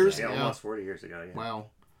 40 years? Yeah, almost 40 years ago. Yeah. Wow.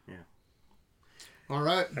 Yeah. All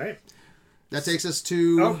right. That takes us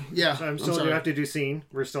to... So I'm still sorry. you have to do scene.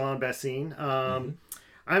 We're still on best scene.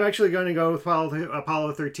 I'm actually going to go with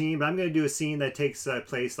Apollo 13, but I'm going to do a scene that takes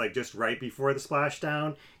place just right before the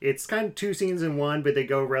splashdown. It's kind of two scenes in one, but they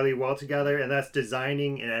go really well together, and that's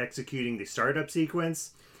designing and executing the startup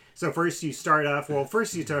sequence. So first you start off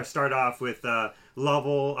with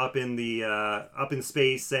Lovell up in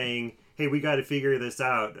space saying, "Hey, we got to figure this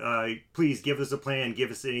out. Please give us a plan.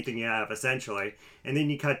 Give us anything you have," essentially. And then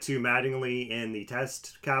you cut to Mattingly in the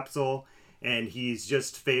test capsule. And he's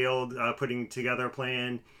just failed putting together a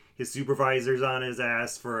plan. His supervisor's on his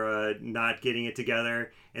ass for not getting it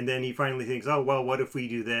together. And then he finally thinks, oh, well, what if we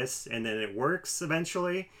do this? And then it works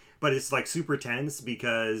eventually. But it's super tense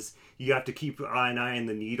because you have to keep an eye on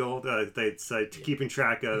the needle. It's keeping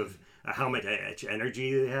track of how much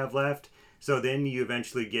energy they have left. So then you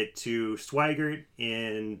eventually get to Swigert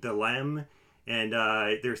in the LEM. And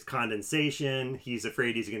there's condensation. He's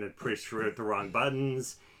afraid he's going to push the wrong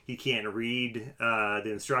buttons. He can't read the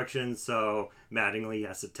instructions, so Mattingly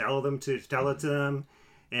has to tell it to them.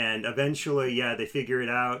 And eventually, they figure it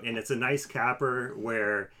out, and it's a nice capper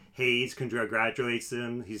where Hayes congratulates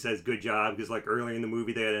him. He says, "Good job," because earlier in the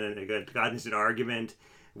movie they got into an argument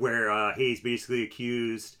where Hayes basically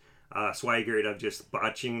accused Swigert of just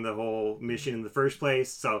botching the whole mission in the first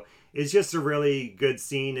place. So it's just a really good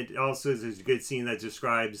scene. It also is a good scene that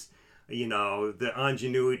describes the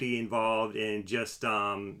ingenuity involved in just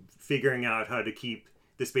figuring out how to keep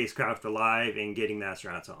the spacecraft alive and getting the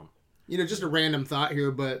astronauts home. Just a random thought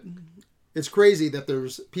here, but it's crazy that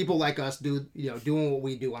there's people like us doing what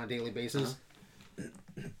we do on a daily basis.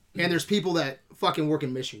 And there's people that fucking work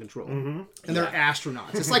in mission control. And they're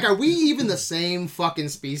astronauts. It's are we even the same fucking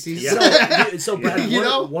species? Yeah. So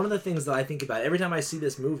Brad, one of the things that I think about every time I see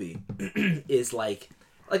this movie is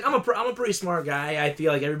I'm a pretty smart guy. I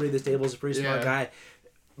feel like everybody at this table is a pretty smart guy.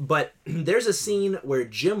 But there's a scene where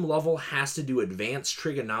Jim Lovell has to do advanced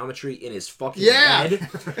trigonometry in his fucking head,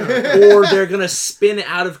 or they're gonna spin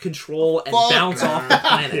out of control and bounce off the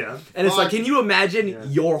planet. And it's can you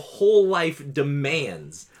imagine your whole life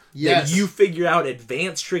demands that you figure out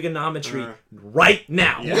advanced trigonometry right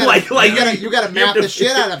now? You gotta math the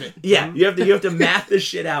shit out of it. Yeah, you have to math this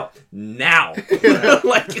shit out now.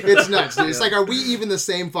 It's nuts, dude. It's are we even the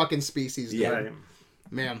same fucking species, dude? Yeah.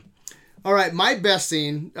 Man. All right, my best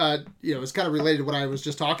scene, is kind of related to what I was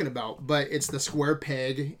just talking about, but it's the square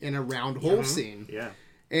peg in a round hole scene. Yeah.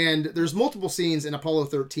 And there's multiple scenes in Apollo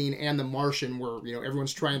 13 and The Martian where,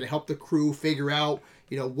 everyone's trying to help the crew figure out,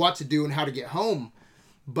 what to do and how to get home.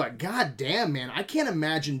 But goddamn, man, I can't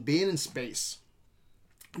imagine being in space,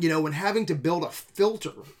 and having to build a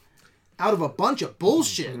filter out of a bunch of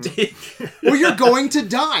bullshit where you're going to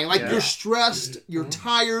die. Like, you're stressed, you're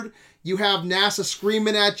tired, you have NASA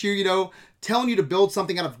screaming at you, telling you to build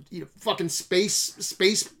something out of fucking space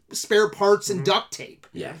spare parts and duct tape.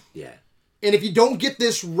 Yeah. And if you don't get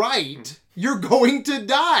this right, you're going to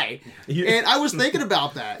die. And I was thinking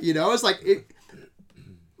about that, it's like,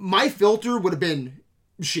 my filter would have been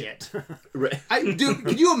shit. Right. Dude,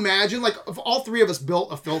 can you imagine, like, if all three of us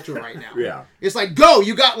built a filter right now? Yeah. It's like, go,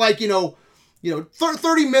 you got, like,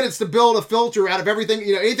 30 minutes to build a filter out of everything,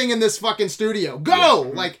 anything in this fucking studio. Go!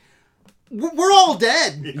 Yeah. Like, we're all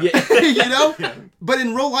dead. Yeah. Yeah. But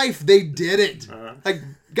in real life, they did it. Like,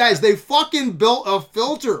 guys, they fucking built a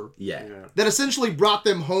filter. Yeah. That essentially brought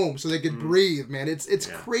them home so they could breathe, man. It's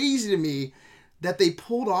crazy to me that they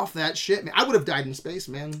pulled off that shit, man. I would have died in space,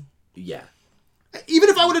 man. Yeah. Even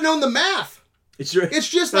if I would have known the math. It's true. It's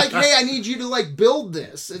just like, hey, I need you to, like, build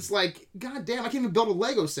this. It's like, god damn, I can't even build a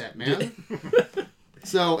Lego set, man.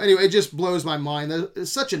 So, anyway, it just blows my mind.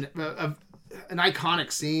 It's such an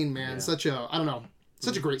iconic scene, man. Such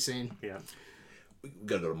a great scene. Yeah. We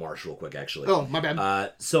gotta go to Marsh real quick, actually. Oh, my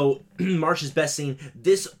bad. So, Marsh's best scene.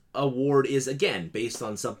 This award is, again, based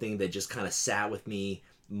on something that just kind of sat with me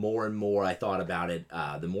more and more I thought about it,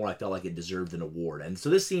 the more I felt like it deserved an award. And so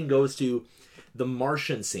this scene goes to the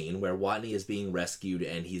Martian scene where Watney is being rescued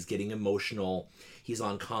and he's getting emotional. He's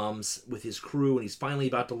on comms with his crew and he's finally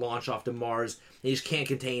about to launch off to Mars. And he just can't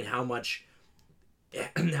contain how much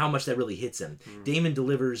that really hits him. Damon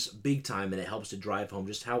delivers big time, and it helps to drive home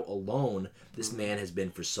just how alone this man has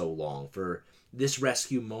been for so long. For this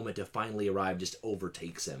rescue moment to finally arrive just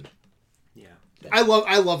overtakes him. Yeah. I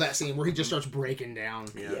love that scene where he just starts breaking down.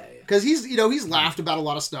 Yeah. Because he's laughed about a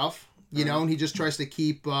lot of stuff. And he just tries to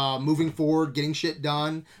keep moving forward, getting shit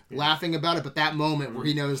done, laughing about it. But that moment where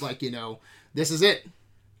he knows, like, this is it.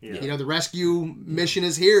 Yeah. The rescue mission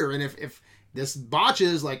is here. And if this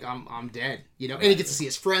botches, like, I'm dead. And he gets to see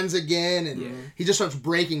his friends again. And he just starts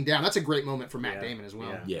breaking down. That's a great moment for Matt Damon as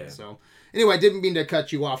well. Yeah. So, anyway, I didn't mean to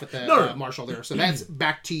cut you off at the Marshall there. So that's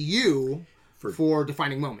back to you for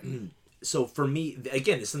defining moment. So for me,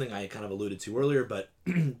 again, it's something I kind of alluded to earlier, but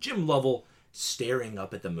Jim Lovell staring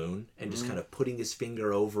up at the moon and just kind of putting his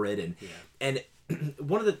finger over it, and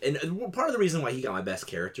part of the reason why he got my best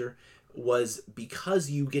character was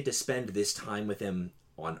because you get to spend this time with him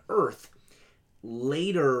on Earth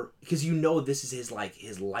later, because this is his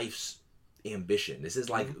life's ambition. This is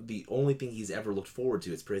like the only thing he's ever looked forward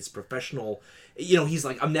to. It's his professional. He's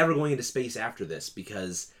like, I'm never going into space after this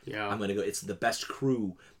because I'm going to go. It's the best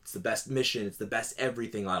crew. It's the best mission. It's the best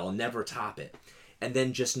everything. I'll never top it. And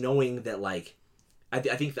then just knowing that, like, I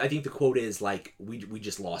think the quote is like, we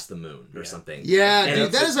just lost the moon or something. Yeah, and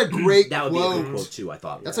dude, that is a great quote. That would be a good quote too, I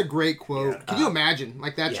thought. That's a great quote. Yeah. Can you imagine?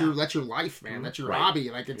 Like, that's your life, man. That's your hobby.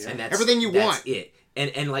 Like, it's everything you want. That's it.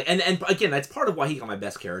 And again, that's part of why he got my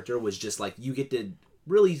best character, was just like, you get to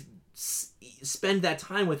really spend that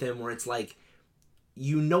time with him where it's like,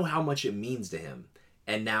 how much it means to him.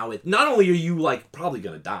 And now not only are you, like, probably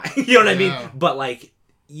gonna die, you know what I mean? But, like,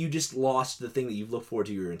 you just lost the thing that you've looked forward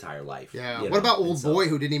to your entire life. Yeah. What about old boy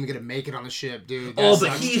who didn't even get to make it on the ship, dude? But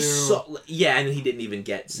he's and he didn't even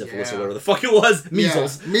get syphilis or whatever the fuck it was.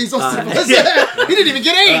 Measles. Yeah. Measles, syphilis. He didn't even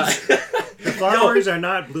get AIDS. The flowers are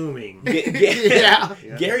not blooming.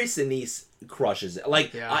 Gary Sinise crushes it.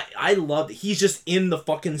 Like, I love that he's just in the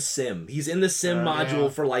fucking sim. He's in the sim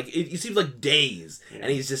module for, like, it seems like days. And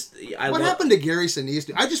he's just... What happened to Gary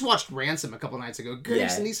Sinise? I just watched Ransom a couple nights ago. Gary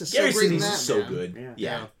Sinise is so great in that, so good.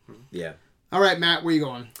 Yeah. All right, Matt, where are you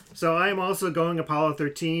going? So I am also going Apollo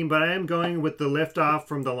 13, but I am going with the liftoff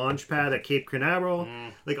from the launch pad at Cape Canaveral.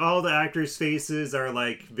 Like, all the actors' faces are,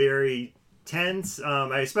 like, very tense.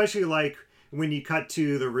 I especially like when you cut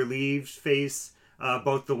to the relieved face.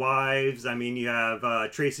 Both the wives. I mean, you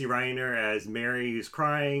have Tracy Reiner as Mary, who's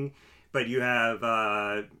crying, but you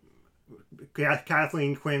have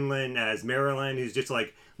Kathleen Quinlan as Marilyn, who's just,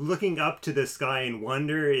 like, looking up to the sky in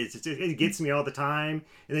wonder. It gets me all the time.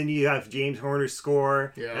 And then you have James Horner's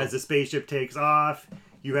score as the spaceship takes off.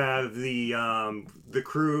 You have the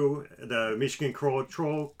crew, the Mission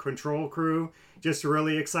Control crew, just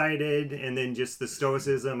really excited, and then just the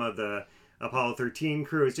stoicism of the Apollo 13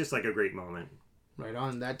 crew. It's just like a great moment. Right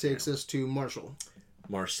on. That takes us to Marshall.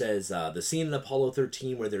 Marsh says, the scene in Apollo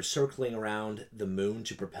 13 where they're circling around the moon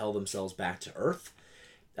to propel themselves back to Earth.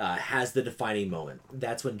 has the defining moment.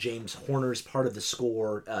 That's when James Horner's part of the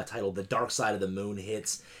score, titled "The Dark Side of the Moon,"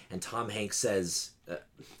 hits, and Tom Hanks says,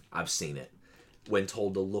 "I've seen it." When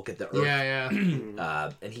told to look at the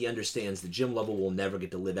Earth, and he understands that Jim Lovell will never get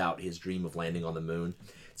to live out his dream of landing on the moon.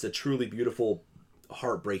 It's a truly beautiful,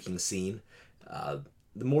 heartbreaking scene.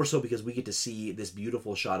 The more so because we get to see this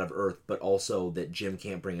beautiful shot of Earth, but also that Jim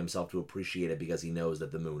can't bring himself to appreciate it because he knows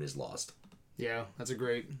that the moon is lost. Yeah, that's a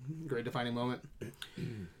great defining moment.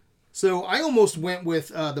 So I almost went with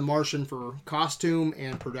The Martian for costume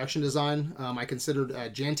and production design. I considered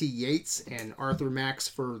Janty Yates and Arthur Max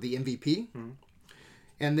for the MVP.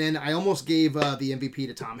 And then I almost gave the MVP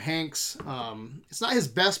to Tom Hanks. It's not his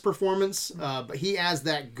best performance, but he adds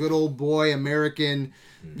that good old boy American,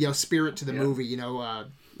 spirit to the movie.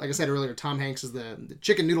 Like I said earlier, Tom Hanks is the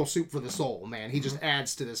chicken noodle soup for the soul, man. He just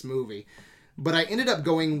adds to this movie. But I ended up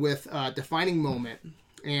going with defining moment,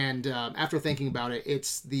 and after thinking about it,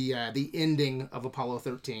 it's the ending of Apollo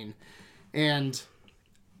 13. And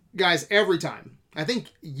guys, every time. I think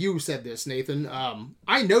you said this, Nathan.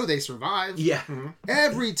 I know they survive. Yeah.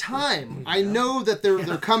 Every time. I know that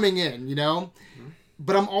they're coming in,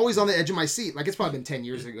 But I'm always on the edge of my seat. Like, it's probably been 10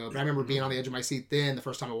 years ago, but I remember being on the edge of my seat then, the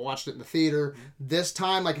first time I watched it in the theater. This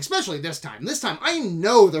time, especially this time. This time, I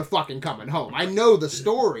know they're fucking coming home. I know the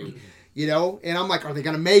story, And I'm like, are they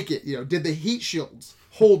going to make it? Did the heat shields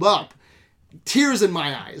hold up? Tears in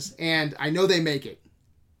my eyes. And I know they make it.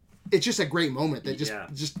 It's just a great moment that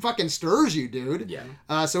just fucking stirs you, dude.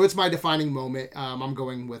 Yeah. So it's my defining moment. I'm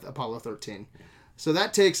going with Apollo 13. So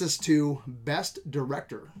that takes us to Best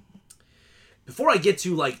Director. Before I get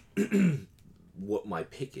to what my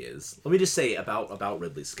pick is, let me just say about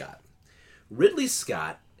Ridley Scott. Ridley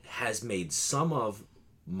Scott has made some of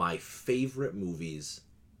my favorite movies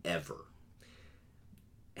ever.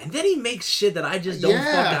 And then he makes shit that I just don't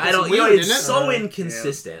it's so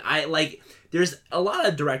inconsistent. There's a lot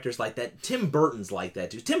of directors like that. Tim Burton's like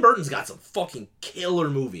that, too. Tim Burton's got some fucking killer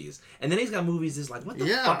movies. And then he's got movies that's like, what the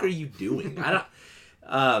fuck are you doing? I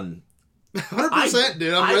don't... 100%,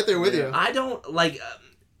 dude. I'm right there with you. I don't,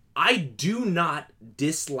 I do not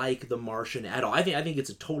dislike The Martian at all. I think it's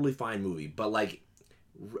a totally fine movie. But, I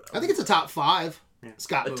think it's a top 5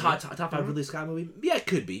 Scott movie. Top 5 Ridley Scott movie? Yeah, it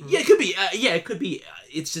could be. Yeah, it could be. It could be.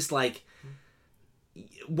 It's just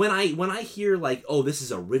when I hear oh, this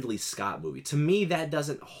is a Ridley Scott movie, to me that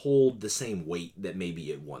doesn't hold the same weight that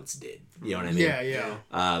maybe it once did. You know what I mean?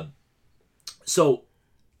 Yeah. So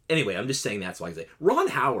anyway, I'm just saying that so I can say Ron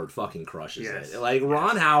Howard fucking crushes it.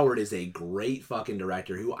 Ron Howard is a great fucking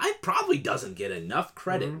director who probably doesn't get enough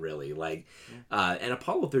credit really. And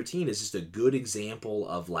Apollo 13 is just a good example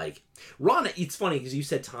of Ron. It's funny because you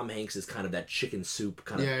said Tom Hanks is kind of that chicken soup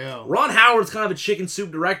kind of. Yeah. Ron Howard's kind of a chicken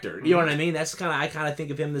soup director. You know what I mean? That's I kind of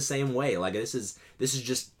think of him the same way. This is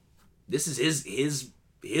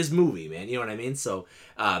his movie, man. You know what I mean? So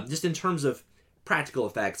just in terms of practical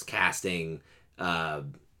effects, casting,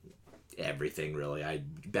 everything really.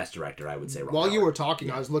 Best director, I would say. Ron Howard. You were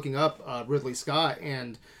talking, I was looking up Ridley Scott,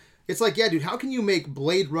 and it's dude, how can you make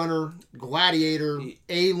Blade Runner, Gladiator,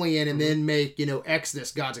 Alien, and then make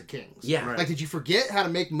Exodus, Gods and Kings? Yeah, right. Did you forget how to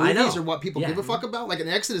make movies or what people give a fuck about? An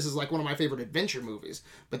Exodus is one of my favorite adventure movies,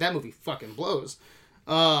 but that movie fucking blows.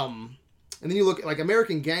 And then you look at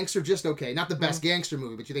American Gangster, just okay, not the best gangster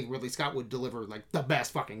movie, but you think Ridley Scott would deliver the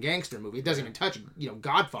best fucking gangster movie. It doesn't even touch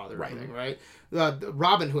Godfather or anything, right? The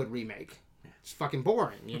Robin Hood remake, it's fucking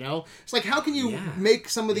boring. It's how can you make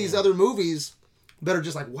some of these other movies that are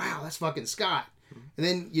just wow, that's fucking Scott, and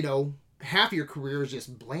then half of your career is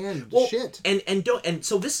just bland shit. And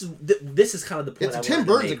so this is kind of the point. Tim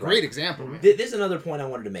Burton's a great example. Man. This is another point I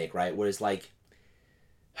wanted to make, right? Where it's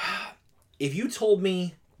if you told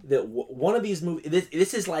me that one of these movies,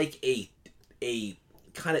 this is a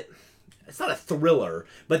kind of, it's not a thriller,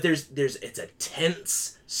 but it's a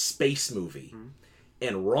tense space movie.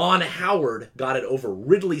 And Ron Howard got it over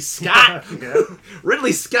Ridley Scott.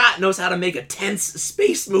 Ridley Scott knows how to make a tense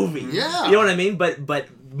space movie. Yeah. You know what I mean? But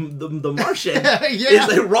the Martian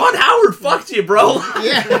is Ron Howard fucked you, bro.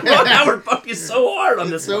 Yeah. Ron Howard fucked you so hard on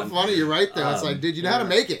this one. It's so funny. You're right there. It's dude, you know how to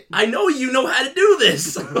make it. I know you know how to do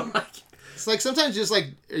this. It's sometimes just are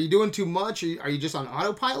you doing too much? Are you just on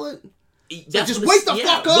autopilot? Just wake the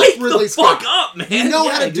fuck up, Ridley Scott. Fuck up, man. You know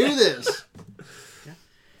how to do this.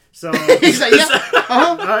 So he's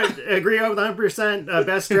I agree with 100%.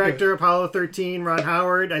 Best director, Apollo 13, Ron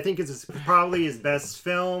Howard. I think it's probably his best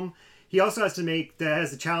film. He also has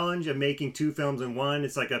the challenge of making 2 films in one.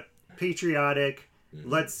 It's a patriotic,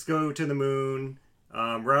 let's go to the moon,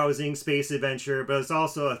 rousing space adventure, but it's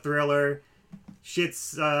also a thriller.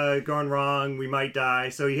 shit's going wrong, we might die.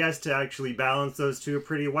 So he has to actually balance those two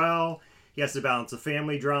pretty well. He has to balance a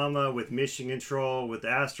family drama with mission control with the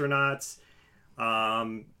astronauts.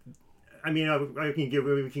 I mean,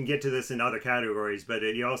 we can get to this in other categories, but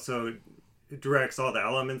he also directs all the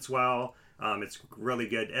elements well. It's really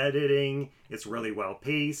good editing. It's really well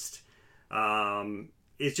paced.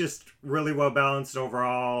 It's just really well balanced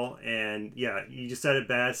overall. And yeah, you just said it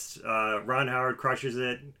best. Ron Howard crushes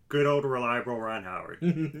it. Good old reliable Ron Howard.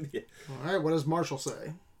 Yeah. All right, what does Marshall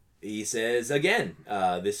say? He says, again,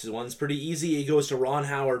 this one's pretty easy. It goes to Ron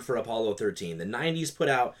Howard for Apollo 13. The 90s put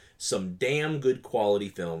out some damn good quality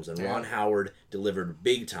films, and Ron Howard delivered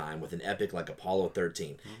big time with an epic like Apollo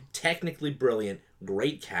 13. Technically brilliant,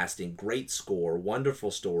 great casting, great score,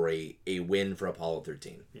 wonderful story, a win for Apollo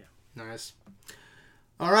 13. Yeah. Nice.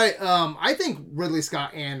 All right, I think Ridley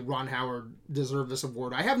Scott and Ron Howard deserve this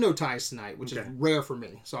award. I have no ties tonight, which is rare for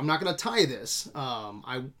me, so I'm not going to tie this.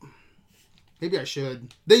 Maybe I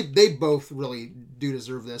should. They both really do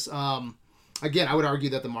deserve this. Again, I would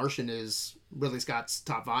argue that The Martian is Ridley Scott's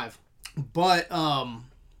top 5, but I'm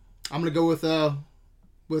gonna go with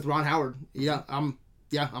Ron Howard. I'm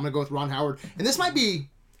gonna go with Ron Howard, and this might be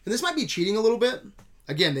cheating a little bit.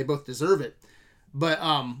 Again, they both deserve it, but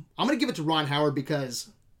I'm gonna give it to Ron Howard because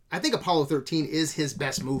I think Apollo 13 is his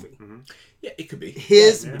best movie. Mm-hmm. Yeah, it could be.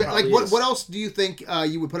 What else do you think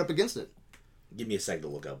you would put up against it? Give me a second to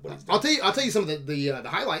look up what he's done. I'll tell you some of the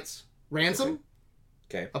highlights. Ransom.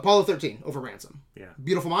 Okay. Apollo 13 over Ransom. Yeah.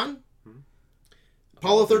 Beautiful Mind. Mm-hmm.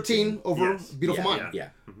 Apollo 13 over Beautiful Mind. Yeah.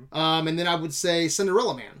 Mm-hmm. And then I would say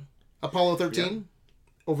Cinderella Man. Apollo 13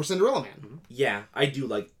 over Cinderella Man. Mm-hmm. Yeah,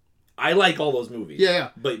 I like all those movies. Yeah.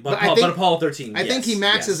 But Apollo 13. I think he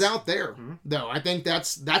maxes out there, though. I think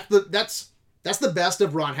that's the best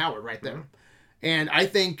of Ron Howard right there. Mm-hmm. And I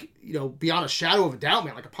think, beyond a shadow of a doubt,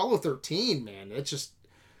 man, like Apollo 13, man, it's just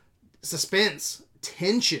suspense,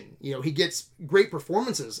 tension. He gets great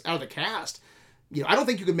performances out of the cast. I don't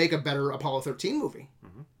think you could make a better Apollo 13 movie.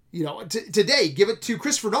 Mm-hmm. Today, give it to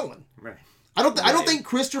Christopher Nolan. Right. I don't think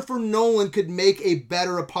Christopher Nolan could make a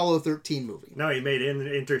better Apollo 13 movie. No, he made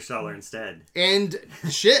Interstellar instead. And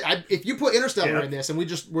shit, if you put Interstellar in this, and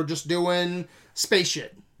we're just doing space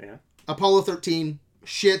shit. Yeah. Apollo 13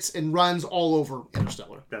 shits and runs all over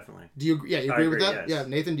Interstellar. Definitely. Do you? Yeah, you agree with that? Yes. Yeah,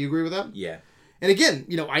 Nathan, do you agree with that? Yeah. And again,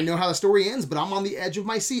 I know how the story ends, but I'm on the edge of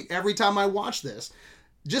my seat every time I watch this.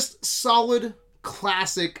 Just solid,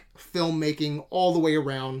 classic filmmaking all the way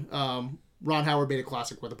around. Ron Howard made a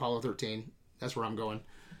classic with Apollo 13. That's where I'm going.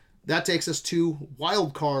 That takes us to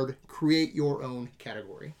wild card, create your own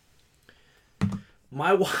category.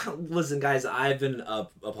 Listen, guys, I've been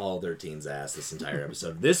up Apollo 13's ass this entire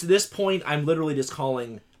episode. This point, I'm literally just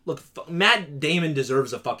calling. Look, Matt Damon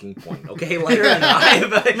deserves a fucking point, okay? Like, I have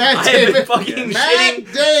been fucking shitting.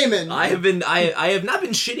 Matt Damon. I have not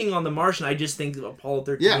been shitting on The Martian. I just think Apollo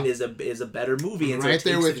 13 is a better movie, and so it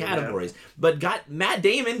takes the categories. But Matt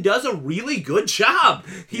Damon does a really good job.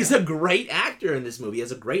 He's a great actor in this movie. He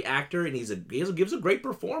has a great actor, and he gives a great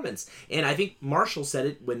performance. And I think Marshall said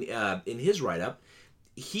it when in his write-up.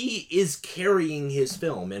 He is carrying his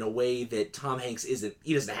film in a way that Tom Hanks isn't.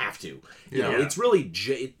 He doesn't have to. It's really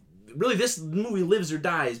this movie lives or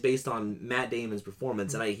dies based on Matt Damon's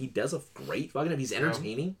performance, and he does a great fucking. He's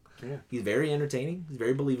entertaining. Yeah. He's very entertaining. He's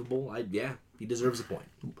very believable. He deserves a point.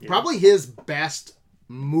 Yeah. Probably his best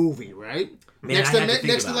movie, right? Man,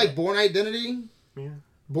 next to like Bourne Identity,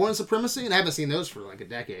 Bourne Supremacy, and I haven't seen those for like a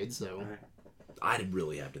decade, so I'd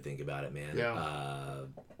really have to think about it, man. Yeah.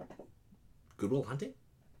 Good Will Hunting.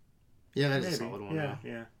 Yeah, that is a solid one.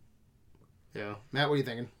 Yeah. Matt, what are you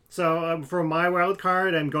thinking? So for my wild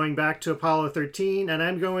card, I'm going back to Apollo 13, and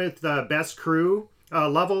I'm going with Best Crew.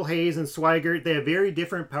 Lovell, Hayes, and Swigert, they have very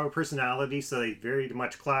different personalities, so they very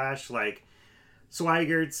much clash. Like,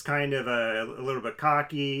 Swigert's kind of a little bit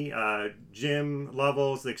cocky. Jim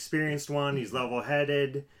Lovell's the experienced one. He's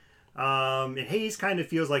level-headed. And Hayes kind of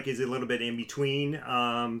feels like he's a little bit in between.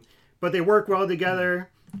 But they work well together.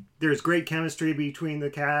 There's great chemistry among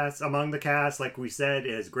the cast. Like we said,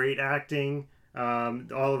 it has great acting.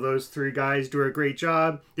 All of those three guys do a great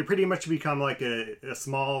job. They pretty much become like a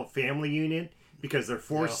small family unit because they're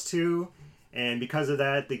forced to. And because of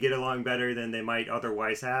that, they get along better than they might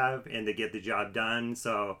otherwise have, and they get the job done.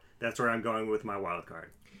 So that's where I'm going with my wild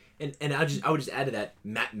card. And I would just add to that,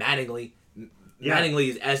 Mattingly.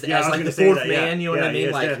 Mattingly as like the fourth man, you know what I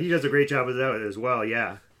mean? He does a great job with that as well,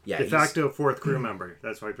 Yeah, de facto fourth crew member.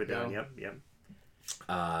 That's what I put down. Yep.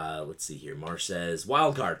 Let's see here. Marsh says,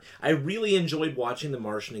 wild card. I really enjoyed watching The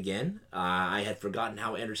Martian again. I had forgotten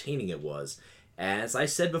how entertaining it was. As I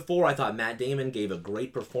said before, I thought Matt Damon gave a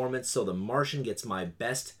great performance, so The Martian gets my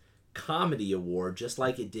Best Comedy Award, just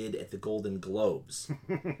like it did at the Golden Globes.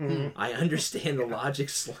 I understand the logic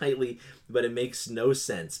slightly, but it makes no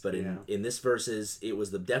sense. But in this versus, it was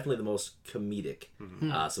definitely the most comedic,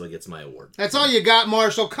 so it gets my award. That's all you got,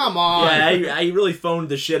 Marshall. Come on. Yeah, I really phoned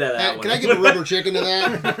the shit out of that one. Can I give a rubber chicken to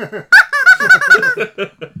that?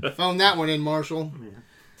 Phone that one in, Marshall. Yeah.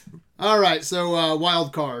 All right, so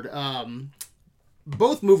wild card.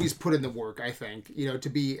 Both movies put in the work, I think, to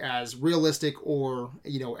be as realistic or,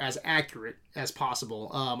 as accurate as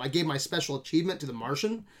possible. I gave my special achievement to The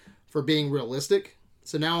Martian for being realistic.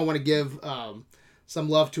 So now I want to give some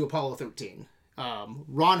love to Apollo 13.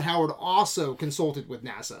 Ron Howard also consulted with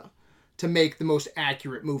NASA to make the most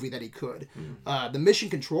accurate movie that he could. The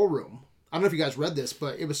Mission Control Room, I don't know if you guys read this,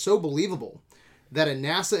 but it was so believable that a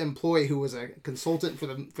NASA employee who was a consultant for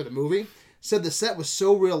the movie said the set was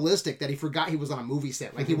so realistic that he forgot he was on a movie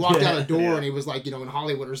set. Like, he walked out a door and he was like, in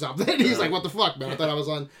Hollywood or something. He's like, what the fuck, man? I thought I was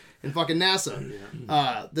in fucking NASA.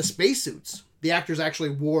 The spacesuits. The actors actually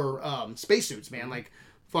wore spacesuits, man. Like,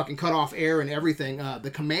 fucking cut off air and everything. The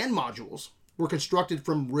command modules were constructed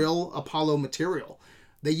from real Apollo material.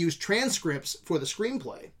 They used transcripts for the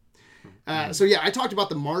screenplay. So yeah, I talked about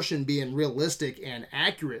The Martian being realistic and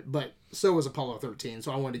accurate, but so was Apollo 13.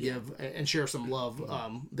 So I wanted to give and share some love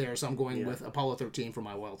there. So I'm going with Apollo 13 for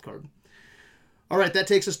my wild card. All right, that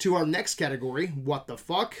takes us to our next category, What the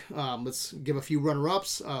Fuck. Let's give a few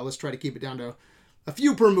runner-ups. Let's try to keep it down to a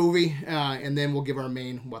few per movie, and then we'll give our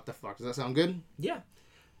main What the Fuck. Does that sound good? Yeah.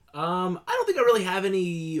 I don't think I really have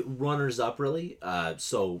any runners-up, really.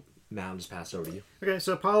 So Matt, I'll just pass it over to you. Okay,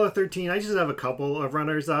 so Apollo 13, I just have a couple of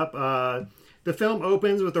runners-up. The film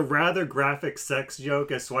opens with a rather graphic sex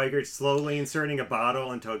joke as Swigert's slowly inserting a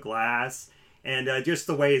bottle into a glass. And just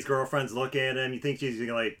the way his girlfriends look at him, you think she's going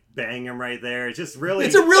to, like, bang him right there. It's just really...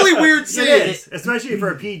 It's a really weird scene. It is, especially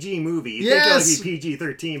for a PG movie. You think it would be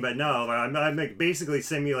PG-13, but no. I'm like, basically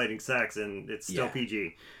simulating sex, and it's still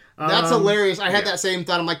PG. That's hilarious. I had that same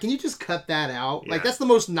thought. I'm like, can you just cut that out? Like, that's the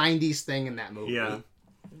most 90s thing in that movie. Yeah.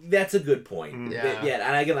 That's a good point. Yeah,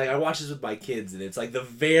 and again, I watch this with my kids, and it's like the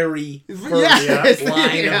very first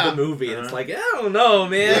line of the movie, and it's like, I don't know,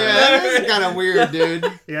 man. Yeah, that's kind of weird, dude.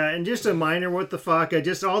 Yeah, and just a minor what the fuck,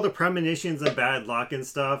 just all the premonitions of bad luck and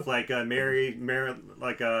stuff, like Mrs.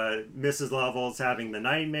 Lovell's having the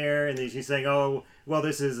nightmare, and then she's saying, oh, well,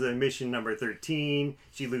 this is mission number 13.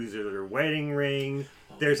 She loses her wedding ring.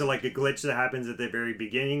 There's a glitch that happens at the very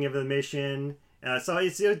beginning of the mission. So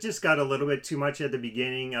it just got a little bit too much at the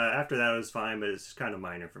beginning. After that, it was fine, but it's kind of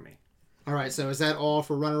minor for me. All right, so is that all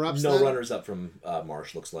for runner-ups? No runners-up from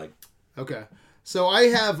Marsh, looks like. Okay. So I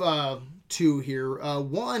have two here.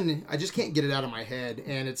 One, I just can't get it out of my head,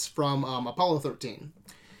 and it's from Apollo 13.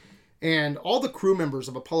 And all the crew members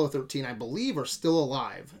of Apollo 13, I believe, are still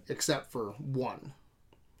alive, except for one.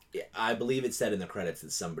 Yeah, I believe it said in the credits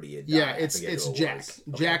that somebody had died. Yeah, it's Jack.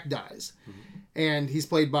 Okay. Jack dies. Mm-hmm. And he's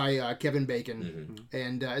played by Kevin Bacon. Mm-hmm.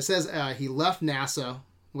 And it says he left NASA,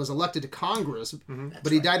 was elected to Congress,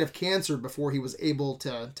 but he died of cancer before he was able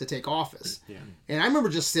to take office. Yeah. And I remember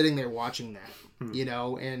just sitting there watching that,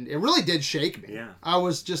 and it really did shake me. Yeah. I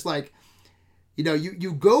was just like,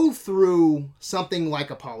 you go through something like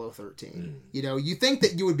Apollo 13. You think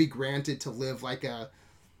that you would be granted to live like to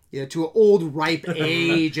an old, ripe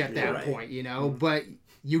age at that point, but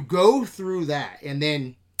you go through that and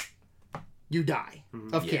then you die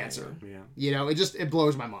of cancer. Yeah. It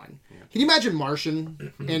blows my mind. Yeah. Can you imagine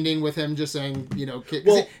Martian ending with him just saying, he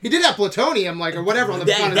did have plutonium, or whatever on the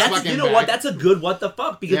front of his fucking back. What? That's a good what the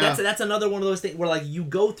fuck, because that's another one of those things where, you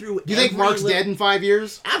go through. Do you think Mark's dead in 5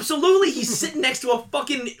 years? Absolutely. He's sitting next to a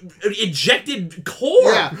fucking ejected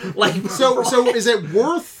core. Yeah. So is it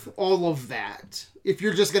worth all of that if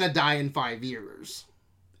you're just gonna die in 5 years?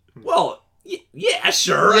 Well, yeah,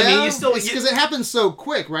 sure. Yeah, I mean, you still... Because it happens so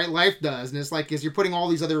quick, right? Life does. And it's like, as you're putting all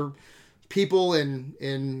these other people in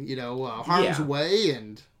harm's way,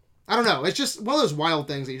 and... I don't know. It's just one of those wild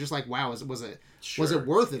things that you're just like, wow, was it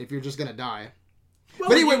worth it if you're just going to die? Well,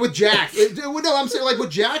 but anyway, with Jack... I'm saying, with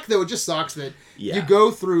Jack, though, it just sucks that you go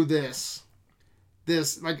through this,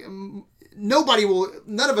 nobody will...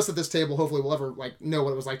 None of us at this table, hopefully, will ever, know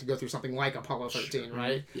what it was like to go through something like Apollo 13,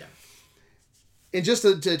 right? Yeah. And just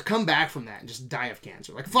to come back from that and just die of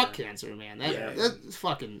cancer. Fuck cancer, man. That's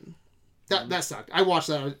fucking... That sucked. I watched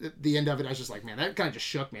that at the end of it. I was just like, man, that kind of just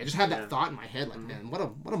shook me. I just had that thought in my head, man, what a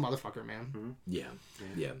motherfucker, man. Mm-hmm.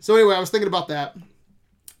 Yeah. So anyway, I was thinking about that.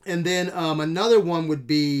 And then another one would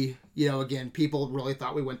be, again, people really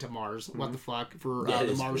thought we went to Mars. Mm-hmm. What the fuck for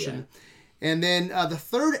The Martian. Yeah. And then the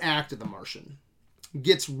third act of The Martian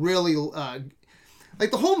gets really...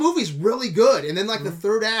 Like, the whole movie's really good. And then, like, the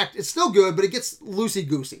third act, it's still good, but it gets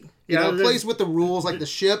loosey-goosey. You know, it plays with the rules, like the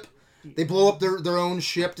ship. They blow up their own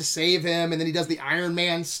ship to save him, and then he does the Iron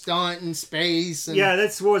Man stunt in space. And... Yeah,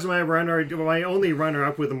 that was my runner. My only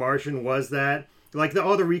runner-up with The Martian was that. Like,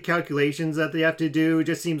 all the recalculations that they have to do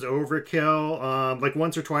just seems overkill. Like,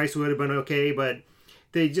 once or twice would have been okay, but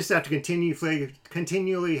they just have to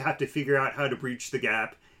continually have to figure out how to breach the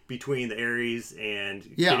gap between the Ares and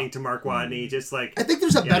getting to Mark Watney. Just like, I think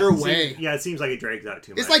there's a better way. It seems like it drags out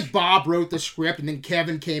too much. It's like Bob wrote the script and then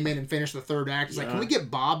Kevin came in and finished the third act. He's like, can we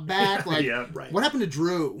get Bob back? Like, what happened to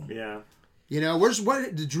Drew? Yeah. You know,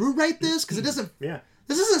 did Drew write this? Because it doesn't. Yeah.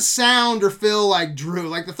 This doesn't sound or feel like Drew.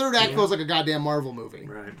 Like, the third act feels like a goddamn Marvel movie.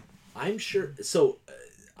 Right. I'm sure. So,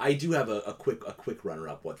 I do have a quick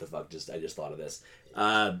runner-up. What the fuck? I just thought of this.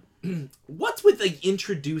 What's with, like,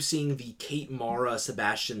 introducing the Kate Mara,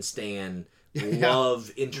 Sebastian Stan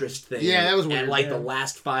love interest thing? Yeah, that was weird. At, like, the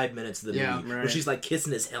last 5 minutes of the movie. Right. Where she's, like,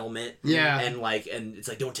 kissing his helmet. Yeah. And it's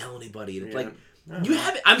like, don't tell anybody. And it's like, you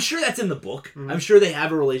have it. I'm sure that's in the book. I'm sure they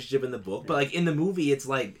have a relationship in the book. But, like, in the movie, it's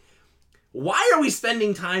like, why are we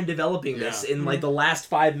spending time developing this in, like, the last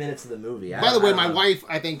 5 minutes of the movie? By the way, my wife,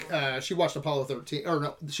 I think, she watched Apollo 13, or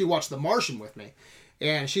no, she watched The Martian with me.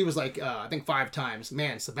 And she was like, I think 5 times,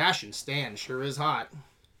 man, Sebastian Stan sure is hot.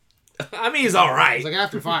 I mean, he's all right. I was like,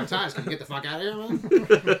 after 5 times, can you get the fuck out of here, man?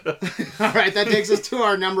 All right, that takes us to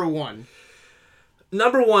our number 1.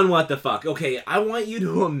 Number 1, what the fuck? Okay, I want you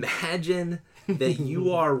to imagine that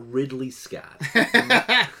you are Ridley Scott.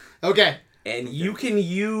 Okay. And you can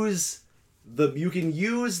use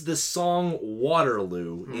the song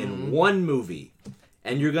Waterloo in one movie,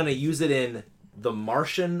 and you're gonna use it in The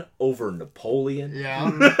Martian over Napoleon. Yeah.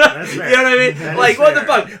 That's fair. You know what I mean? That Like, is what the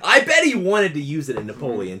fair. fuck? I bet he wanted to use it in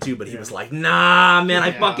Napoleon too, but he was like, nah, man,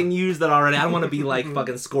 I fucking used it already. I don't want to be like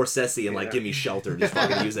fucking Scorsese and like give me shelter, just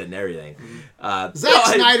fucking use it and everything. Zack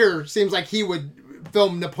Snyder seems like he would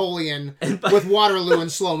film Napoleon with Waterloo in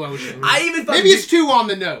slow motion. I even thought maybe it's too on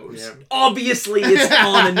the nose. Yeah. Obviously, it's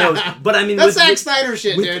on the nose, but I mean, That's Zack Snyder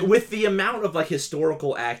shit, dude. With the amount of like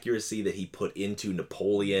historical accuracy that he put into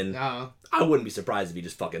Napoleon, I wouldn't be surprised if he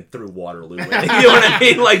just fucking threw Waterloo in. You know what I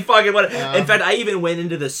mean? Like fucking what? In fact, I even went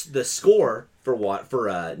into the score for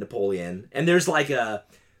Napoleon, and there's like a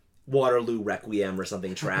Waterloo Requiem or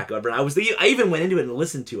something track over. And I even went into it and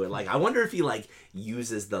listened to it. Like, I wonder if he like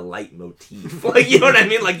uses the leitmotif. Like, you know what I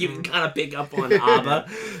mean? Like, you can kind of pick up on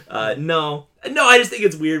ABBA. No, I just think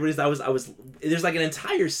it's weird. Because there's like an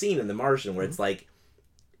entire scene in The Martian where it's like,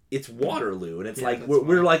 it's Waterloo, and it's like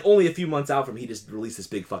we're like only a few months out from he just released this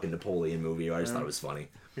big fucking Napoleon movie. I just thought it was funny.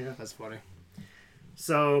 Yeah, that's funny.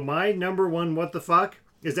 So my number 1 what the fuck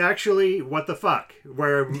is actually What the Fuck,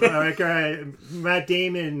 where Matt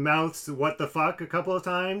Damon mouths What the Fuck a couple of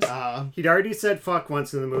times. He'd already said fuck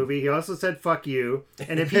once in the movie. He also said fuck you.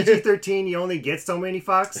 And in PG-13, you only get so many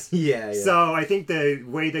fucks. Yeah. So I think the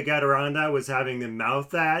way they got around that was having them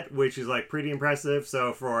mouth that, which is like pretty impressive.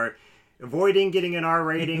 So for avoiding getting an R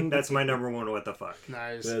rating, that's my number 1 what the fuck.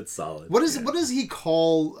 Nice. That's solid. What does he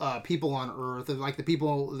call people on Earth, like the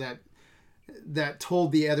people that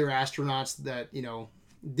told the other astronauts that, you know,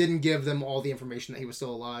 didn't give them all the information that he was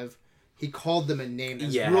still alive? He called them a name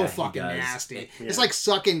that's real fucking nasty. Yeah. It's like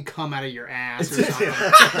sucking cum out of your ass or something.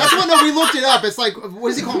 That's when we looked it up. It's like, what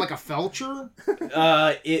does he call him, like a felcher?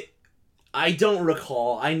 I don't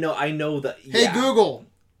recall. I know that. Hey Google,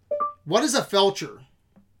 what is a felcher?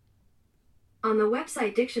 On the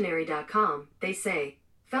website dictionary.com, they say,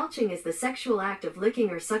 felching is the sexual act of licking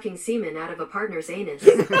or sucking semen out of a partner's anus.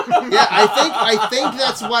 Yeah, I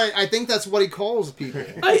think that's what he calls people.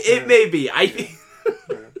 It may be.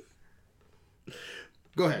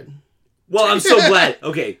 Go ahead. Well, I'm so glad.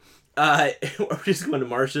 Okay, we're just going to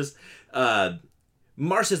Marcia's.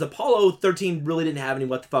 Marcia's Apollo 13 really didn't have any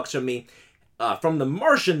what the fucks from me. From The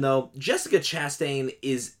Martian, though, Jessica Chastain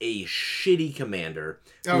is a shitty commander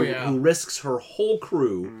who risks her whole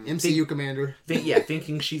crew. MCU commander.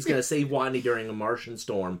 Thinking she's going to save Watney during a Martian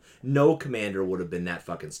storm. No commander would have been that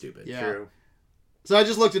fucking stupid. Yeah. True. So I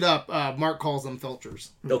just looked it up. Mark calls them felchers.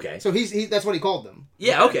 Okay. So that's what he called them.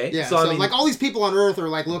 Yeah, okay. Yeah, so I mean, like all these people on Earth are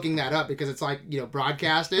like looking that up because it's like, you know,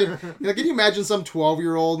 broadcasted. Like, can you imagine some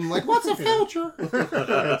 12-year-old and like, what's a felcher?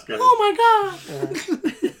 That's good. Oh my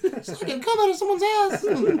god! So I can come out of someone's ass.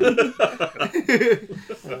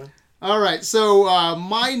 All right, so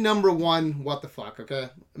my number 1 what the fuck, okay?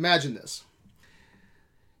 Imagine this.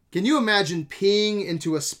 Can you imagine peeing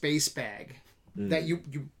into a space bag that you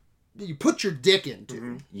put your dick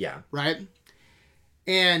into? Yeah. Right?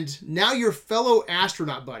 And now your fellow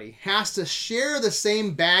astronaut buddy has to share the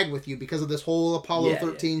same bag with you because of this whole Apollo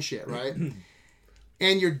 13 shit, right?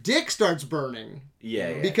 and your dick starts burning.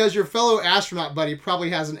 Yeah. Because your fellow astronaut buddy probably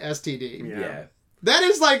has an STD. Yeah. That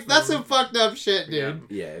is like, that's some fucked up shit, dude.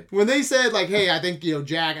 Yeah. When they said, like, hey, I think,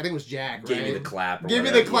 Jack, I think it was Jack, Gave right? me the clap. Give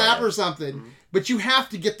me the clap or something. But you have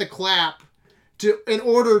to get the clap in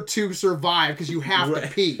order to survive, because you have to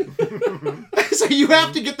pee. So you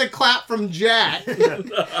have to get the clap from Jack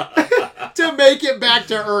to make it back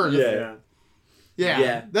to Earth. Yeah.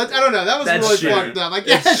 Yeah. I don't know. That was That's really shitty. fucked up. Like,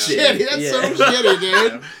 that's shitty. That's so shitty,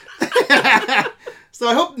 dude. So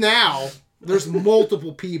I hope now there's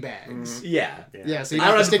multiple pee bags. Yeah. Yeah, so you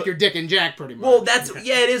have to stick your dick in Jack pretty much. Well,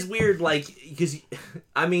 it is weird, like, because,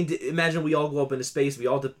 I mean, imagine we all go up into space, we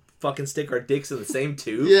all have to fucking stick our dicks in the same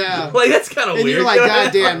tube. Yeah. Like, that's kind of weird. And you're like,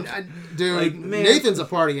 goddamn, dude, Like, man. Nathan's a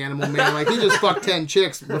party animal, man. Like, he just fucked 10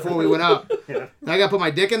 chicks before we went up. Yeah. I gotta put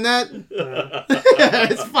my dick in that?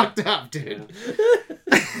 It's fucked up, dude.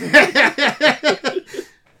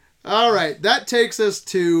 All right, that takes us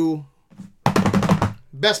to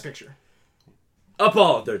Best Picture.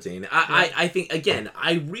 Apollo 13. I think, again,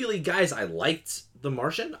 I liked The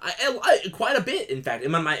Martian. I quite a bit, in fact.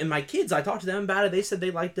 In my kids, I talked to them about it. They said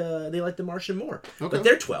they liked The Martian more. Okay. But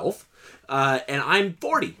they're 12, and I'm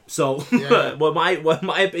 40. So what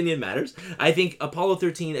my opinion matters. I think Apollo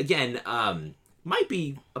 13 again might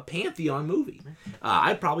be a Pantheon movie.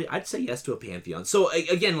 I'd say yes to a Pantheon. So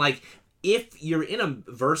again, like, if you're in a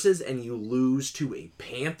versus and you lose to a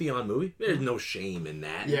Pantheon movie, there's no shame in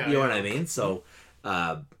that. Yeah, you know what I mean? So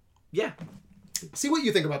yeah. See what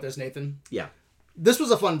you think about this, Nathan. Yeah. This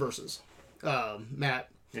was a fun versus, Matt.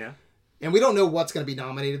 Yeah. And we don't know what's going to be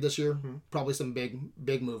nominated this year. Probably some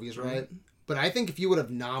big movies, right? But I think if you would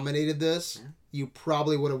have nominated this, you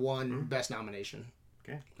probably would have won Best Nomination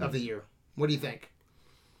of the year. What do you think?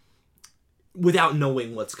 Without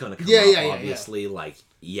knowing what's going to come up, obviously, like,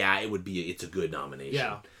 it would be. It's a good nomination.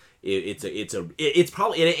 Yeah. It's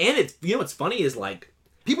probably, and it's, what's funny is, like,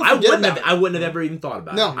 People I forget wouldn't have ever even thought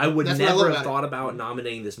about it. I would never have thought about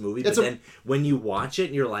nominating this movie. But then when you watch it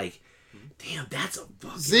and you're like, damn, that's a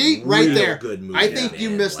fucking right there. Good movie. I think you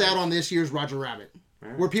missed out on this year's Roger Rabbit,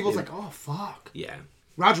 where people's like, oh fuck. Yeah.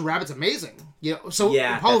 Roger Rabbit's amazing. So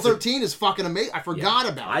Apollo 13 is fucking amazing. I forgot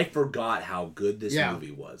about it. I forgot how good this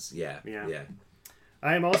movie was. Yeah.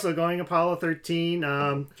 I am also going Apollo 13.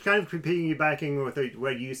 Kind of piggybacking with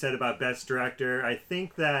what you said about Best Director. I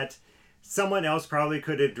think that someone else probably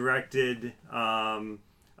could have directed The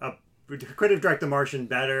Martian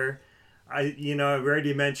better. We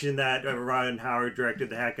already mentioned that Ron Howard directed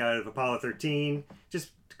the heck out of Apollo 13. Just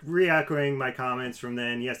re-echoing my comments from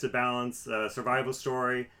then. He has to balance a survival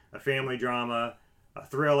story, a family drama, a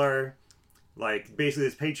thriller, like basically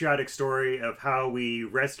this patriotic story of how we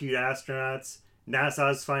rescued astronauts,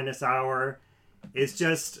 NASA's finest hour. It's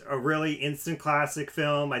just a really instant classic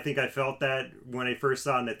film. I think I felt that when I first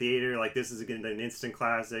saw it in the theater. Like, this is again an instant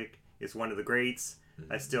classic. It's one of the greats.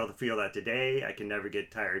 I still feel that today. I can never get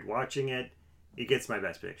tired watching it. It gets my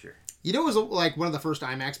Best Picture. It was like one of the first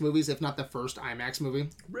IMAX movies, if not the first IMAX movie.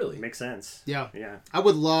 Really? Makes sense. Yeah. Yeah. I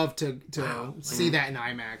would love to see that in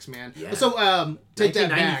IMAX, man. Yeah. So take that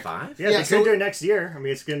back. 1995? Yeah, they could do it next year. I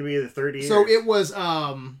mean, it's going to be the 30 years. So it was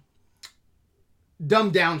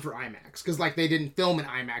dumbed down for IMAX, because like they didn't film in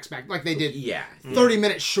IMAX back, like they did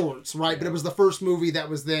 30-minute shorts, right? But it was the first movie that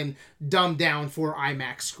was then dumbed down for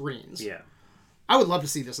IMAX screens. Yeah. I would love to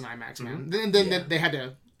see this in IMAX, man. And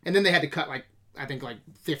then they had to cut like, I think like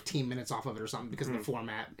 15 minutes off of it or something because of the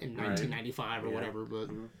format in 1995 or whatever.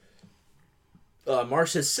 But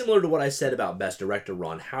Marsh says, similar to what I said about Best Director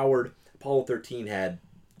Ron Howard, Apollo 13 had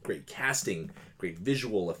great casting, great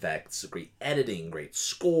visual effects, great editing, great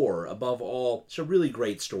score. Above all, it's a really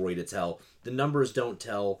great story to tell. The numbers don't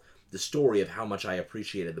tell the story of how much I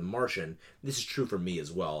appreciated The Martian. This is true for me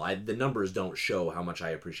as well. The numbers don't show how much I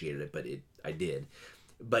appreciated it, but I did.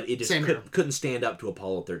 But it just couldn't stand up to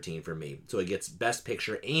Apollo 13 for me. So it gets Best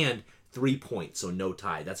Picture and 3 points, so no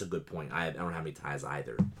tie. That's a good point. I don't have any ties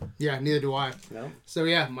either. Yeah, neither do I. No. So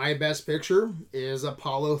yeah, my Best Picture is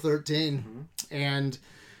Apollo 13. And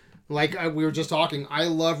like we were just talking, I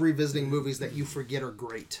love revisiting movies that you forget are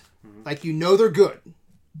great. Like, they're good,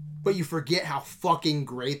 but you forget how fucking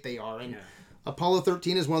great they are. And Apollo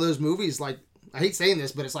 13 is one of those movies, like, I hate saying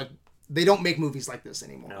this, but it's like, they don't make movies like this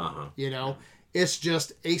anymore. It's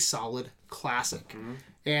just a solid classic.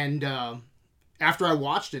 And after I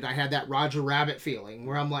watched it, I had that Roger Rabbit feeling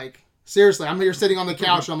where I'm like, seriously, I'm here sitting on the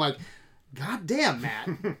couch and I'm like, God damn, Matt.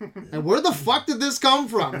 And where the fuck did this come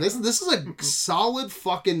from? This is a solid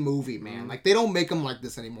fucking movie, man. Like, they don't make them like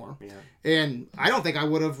this anymore. Yeah. And I don't think I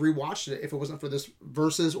would have rewatched it if it wasn't for this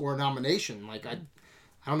versus or a nomination. Like,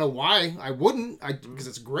 I don't know why I wouldn't, because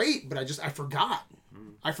it's great, but I forgot.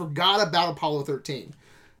 I forgot about Apollo 13.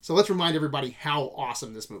 So let's remind everybody how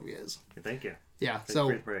awesome this movie is. Thank you. Yeah, That's so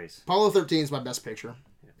great praise. Apollo 13 is my best picture.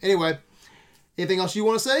 Anyway, anything else you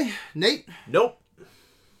want to say, Nate? Nope.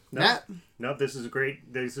 Matt? Nope. This is a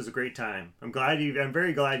great time. I'm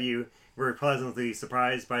very glad you were pleasantly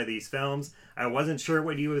surprised by these films. I wasn't sure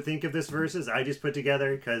what you would think of this versus I just put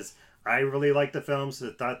together because I really liked the films,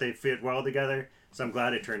 so thought they fit well together. So I'm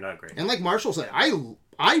glad it turned out great. And like Marshall said,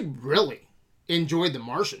 I really enjoyed The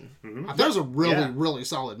Martian. I thought it was a really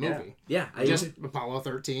solid movie. Yeah. Just Apollo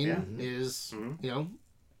 13 is,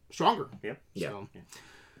 stronger. Yep. So.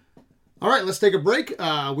 All right, let's take a break.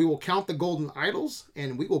 We will count the golden idols,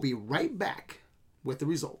 and we will be right back with the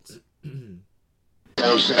results.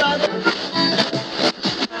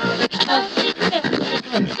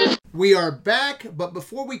 We are back, but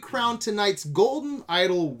before we crown tonight's golden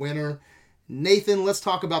idol winner, Nathan, let's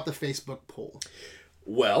talk about the Facebook poll.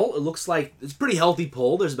 Well, it looks like it's a pretty healthy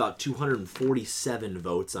poll. There's about 247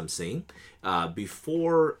 votes I'm seeing.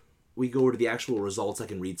 Before we go to the actual results, I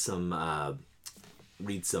can read some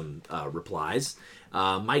replies.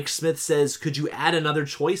 Mike Smith says, could you add another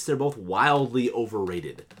choice? They're both wildly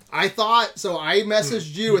overrated. I thought, so I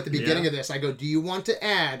messaged you at the beginning of this. I go, do you want to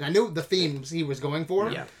add, I knew the themes he was going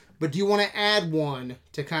for, but do you want to add one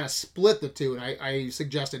to kind of split the two? And I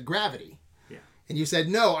suggested Gravity. And you said,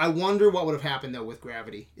 no, I wonder what would have happened, though, with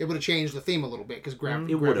Gravity. It would have changed the theme a little bit, because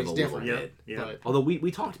Gravity is different. But, although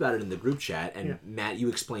we talked about it in the group chat, and Matt, you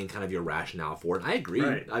explained kind of your rationale for it. I agree.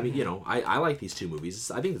 Right. I mean, I like these two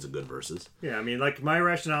movies. I think it's a good versus. Yeah, I mean, like, my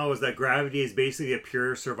rationale was that Gravity is basically a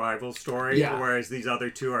pure survival story, whereas these other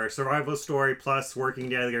two are a survival story plus working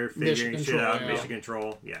together, figuring shit out, mission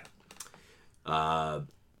control.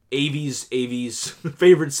 Avi's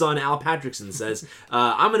favorite son, Al Patrickson, says,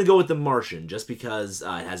 I'm going to go with The Martian just because it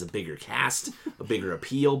has a bigger cast, a bigger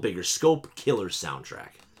appeal, bigger scope, killer soundtrack.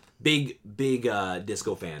 Big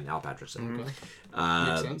disco fan, Al Patrickson.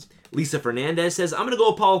 Makes sense. Lisa Fernandez says, I'm going to go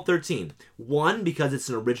Apollo 13. 1, because it's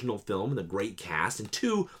an original film with a great cast, and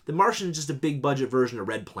 2, The Martian is just a big budget version of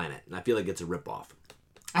Red Planet, and I feel like it's a ripoff.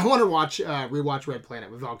 I want to rewatch Red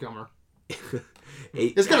Planet with Val Kilmer.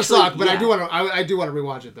 It's gonna suck, but I do want to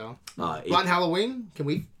rewatch it though. On Halloween, can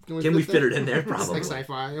we fit it in there? Probably. It's like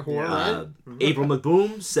sci-fi horror, right? April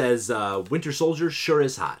McBoom says Winter Soldier sure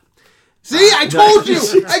is hot. See, I told you.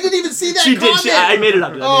 I didn't even see that. I made it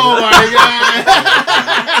up. Oh my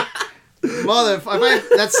god, mother! If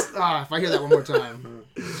I hear that one more time,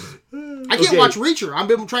 I can't watch Reacher. I've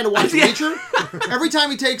been trying to watch Reacher. Every time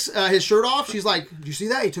he takes his shirt off, she's like, "Did you see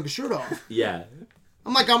that? He took his shirt off." Yeah.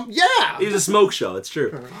 I'm like, yeah. It was a smoke show. It's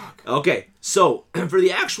true. Okay, so for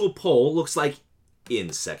the actual poll, looks like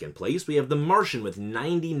in second place we have The Martian with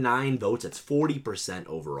 99 votes. That's 40%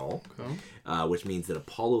 overall, which means that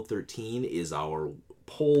Apollo 13 is our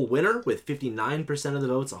poll winner with 59% of the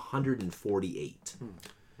votes, 148.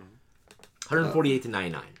 148 to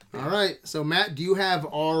 99. All right. So, Matt, do you have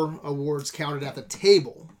our awards counted at the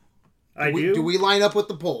table? I do. Do we line up with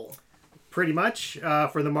the poll? Pretty much.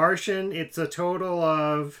 For The Martian, it's a total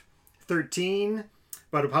of 13,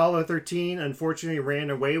 but Apollo 13 unfortunately ran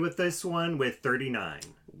away with this one with 39.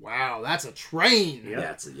 Wow, that's a train.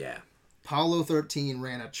 Yep. Apollo 13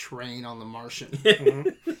 ran a train on The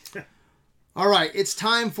Martian. All right, it's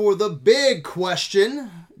time for the big question.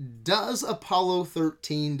 Does Apollo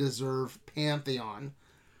 13 deserve Pantheon?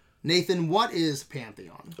 Nathan, what is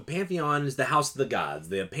Pantheon? Pantheon is the House of the Gods.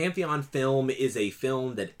 The Pantheon film is a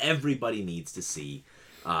film that everybody needs to see.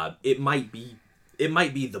 It might be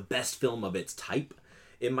the best film of its type.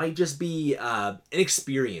 It might just be an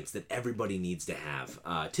experience that everybody needs to have.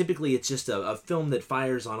 Typically, it's just a film that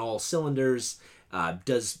fires on all cylinders,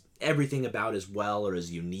 does everything about as well or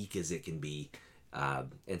as unique as it can be.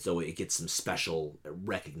 And so it gets some special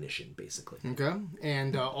recognition, basically. Okay.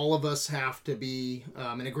 And all of us have to be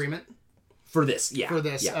in agreement? For this,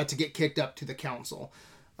 to get kicked up to the council.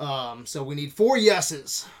 So we need 4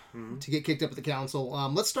 yeses to get kicked up at the council.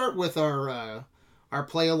 Let's start with our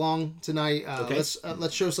play along tonight. Okay.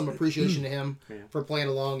 Let's show some appreciation to him for playing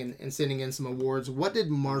along and sending in some awards. What did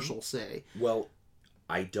Marshall say? Well,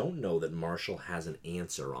 I don't know that Marshall has an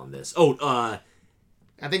answer on this.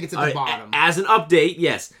 I think it's at the bottom. As an update,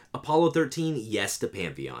 yes. Apollo 13, yes to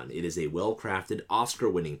Pantheon. It is a well-crafted,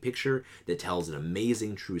 Oscar-winning picture that tells an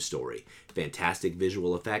amazing true story. Fantastic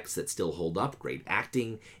visual effects that still hold up, great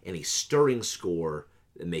acting, and a stirring score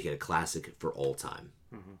that make it a classic for all time.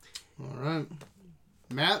 All right.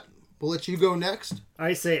 Matt, we'll let you go next.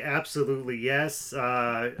 I say absolutely yes.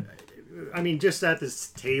 I mean, just at this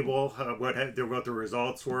table, what the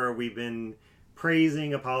results were, we've been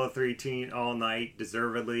praising Apollo 13 all night,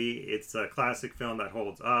 deservedly. It's a classic film that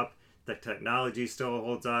holds up. The technology still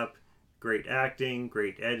holds up. Great acting,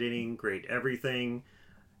 great editing, great everything.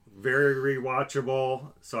 Very rewatchable.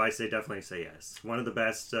 So I definitely say yes. One of the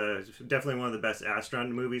best, definitely one of the best astronaut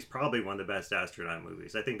movies. Probably one of the best astronaut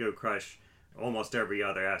movies. I think it would crush almost every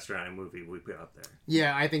other astronaut movie we put up there.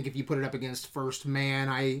 Yeah, I think if you put it up against First Man,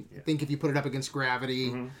 I think if you put it up against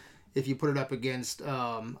Gravity, if you put it up against,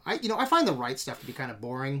 I find the right stuff to be kind of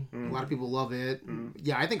boring. A lot of people love it.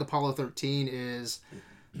 Yeah, I think Apollo 13 is,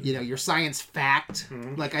 your science fact.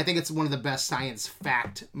 Like, I think it's one of the best science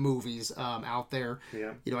fact movies out there.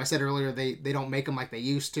 Yeah. I said earlier, they don't make them like they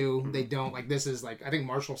used to. They don't, like, this is, like, I think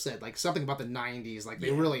Marshall said, like, something about the 90s. Like,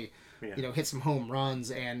 they really... hit some home runs,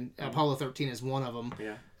 and Apollo 13 is one of them.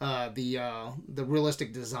 The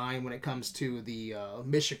realistic design when it comes to the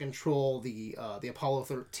mission control, the Apollo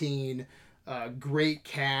 13, great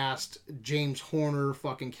cast. James Horner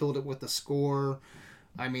fucking killed it with the score.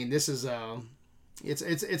 I mean, this is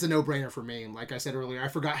it's a no-brainer for me. Like I said earlier, I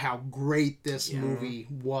forgot how great this movie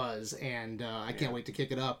was, and I can't wait to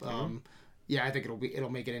kick it up. I think it'll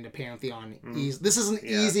make it into Pantheon. This is an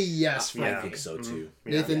easy yes for me. I think so too.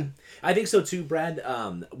 Nathan, I think so too, Brad.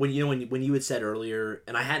 When you had said earlier,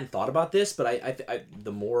 and I hadn't thought about this, but I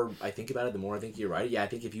the more I think about it, the more I think you're right. Yeah, I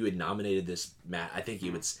think if you had nominated this, Matt, I think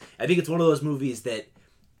it's one of those movies that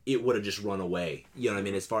it would have just run away. You know what I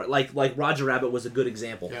mean? As far like Roger Rabbit was a good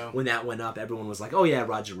example. Yeah. When that went up, everyone was like, "Oh yeah,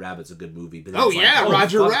 Roger Rabbit's a good movie." But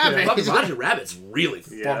Roger Rabbit. Roger Rabbit's really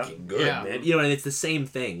fucking good, man. And it's the same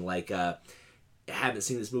thing. Like, I haven't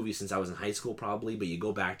seen this movie since I was in high school, probably, but you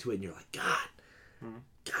go back to it and you're like, God,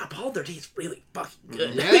 Apollo 13 is really fucking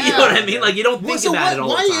good. Yeah. You know what I mean? Like, you don't think about it all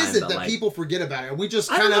the time. Why is it that people forget about it? We just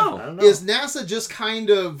kind of... Is NASA just kind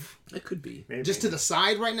of... It could be. Maybe. Just to the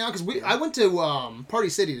side right now? Because I went to Party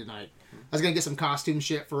City tonight. I was going to get some costume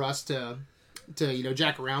shit for us to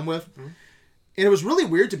jack around with. And it was really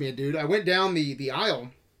weird to me, dude. I went down the aisle.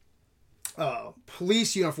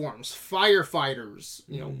 Police uniforms, firefighters,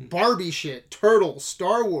 Barbie shit, Turtles,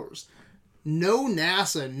 Star Wars. No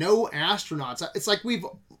NASA, no astronauts. It's like we've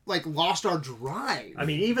lost our drive. I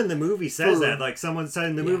mean, even the movie says that. Like someone said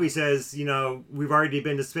in the movie says, we've already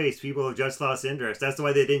been to space. People have just lost interest. That's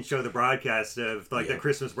why they didn't show the broadcast of the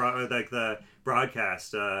Christmas the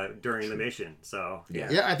broadcast during the mission. So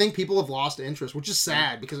I think people have lost interest, which is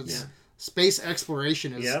sad because it's space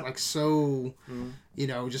exploration is so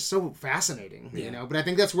just so fascinating. But I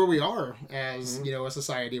think that's where we are as a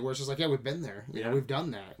society, where it's just like we've been there. We've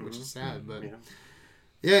done that, which is sad. But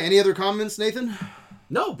any other comments, Nathan?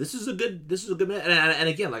 No, this is a good minute. And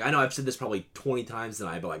again, like, I know I've said this probably 20 times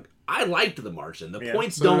tonight, but like, I liked The Martian. The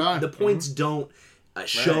points don't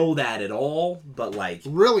show that at all, but like,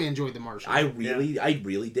 really enjoyed The Martian. I really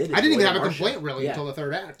did. I didn't even have a complaint until the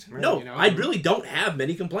third act. No, I really don't have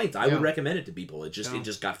many complaints. I would recommend it to people. It just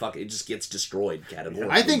gets destroyed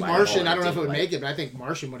categorically. I think Martian. I don't know if it would make it, but I think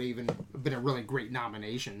Martian would have even been a really great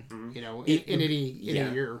nomination. In any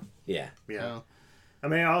year. Yeah. I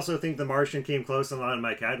mean, I also think The Martian came close in a lot of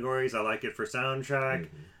my categories. I like it for soundtrack,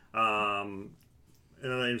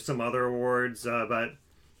 and some other awards, but.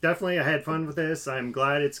 Definitely, I had fun with this. I'm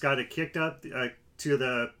glad it's got it kicked up to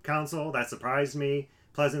the council. That surprised me.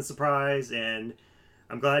 Pleasant surprise. And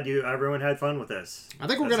I'm glad everyone had fun with this. I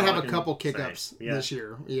think we're going to have a couple kick-ups this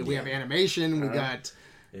year. We have animation. We got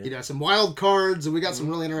some wild cards. And we got some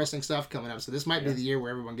really interesting stuff coming up. So this might be the year where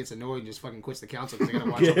everyone gets annoyed and just fucking quits the council because they got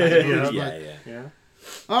to watch all the movies.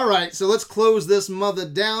 All right, so let's close this mother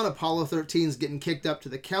down. Apollo 13 is getting kicked up to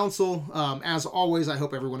the council. As always, I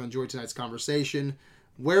hope everyone enjoyed tonight's conversation.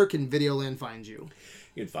 Where can Videoland find you?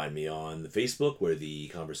 You can find me on the Facebook, where the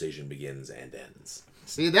conversation begins and ends.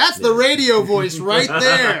 See, that's the radio voice right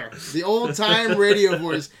there. The old-time radio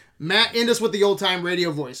voice. Matt, end us with the old-time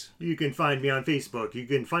radio voice. You can find me on Facebook. You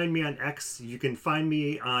can find me on X. You can find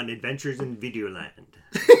me on Adventures in Videoland.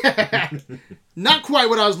 Not quite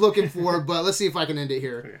what I was looking for, but let's see if I can end it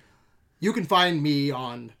here. Okay. You can find me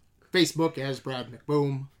on Facebook as Brad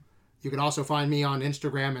McBoom. You can also find me on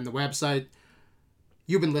Instagram and the website.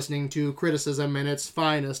 You've been listening to Criticism in its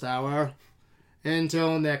finest hour.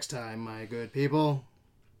 Until next time, my good people,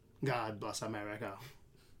 God bless America.